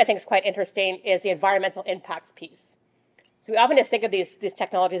 One thing I think is quite interesting is the environmental impacts piece. So we often just think of these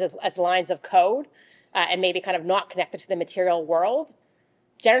technologies as lines of code and maybe kind of not connected to the material world.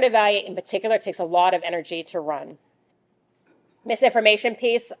 Generative AI in particular takes a lot of energy to run. Misinformation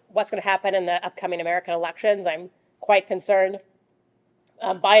piece, what's going to happen in the upcoming American elections? I'm quite concerned.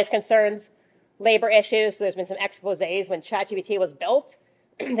 Bias concerns, labor issues. So there's been some exposés when ChatGPT was built.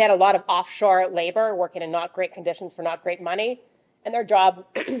 They had a lot of offshore labor working in not great conditions for not great money. And their job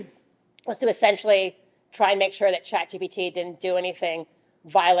was to essentially try and make sure that ChatGPT didn't do anything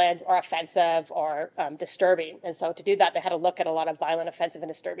violent or offensive or disturbing. And so to do that, they had to look at a lot of violent, offensive,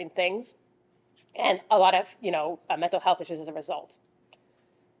 and disturbing things, and a lot of mental health issues as a result.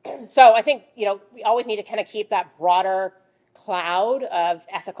 So I think we always need to kind of keep that broader cloud of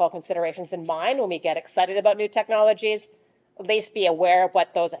ethical considerations in mind when we get excited about new technologies. At least be aware of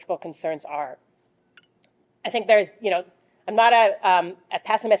what those ethical concerns are. I think there's I'm not a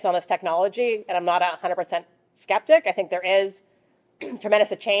pessimist on this technology, and I'm not a 100% skeptic. I think there is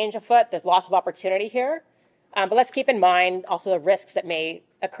tremendous change afoot. There's lots of opportunity here. But let's keep in mind also the risks that may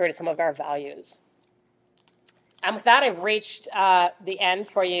occur to some of our values. And with that, I've reached the end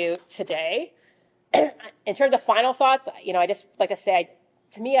for you today. In terms of final thoughts, I just like to say,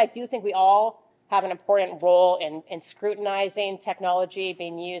 to me, I do think we all have an important role in scrutinizing technology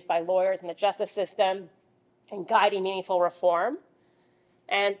being used by lawyers in the justice system and guiding meaningful reform.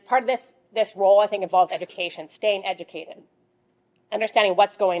 And part of this role, I think, involves education, staying educated, understanding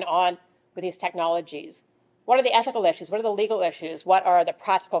what's going on with these technologies. What are the ethical issues? What are the legal issues? What are the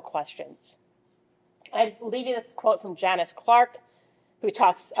practical questions? I leave you this quote from Janice Clark, who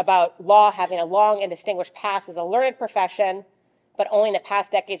talks about law having a long and distinguished past as a learned profession, but only in the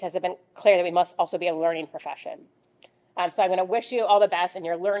past decades has it been clear that we must also be a learning profession. So I'm going to wish you all the best in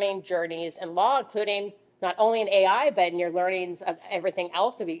your learning journeys in law, including not only in AI, but in your learnings of everything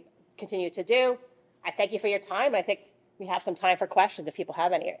else that we continue to do. I thank you for your time, and I think we have some time for questions if people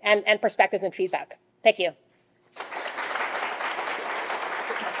have any, and perspectives and feedback. Thank you.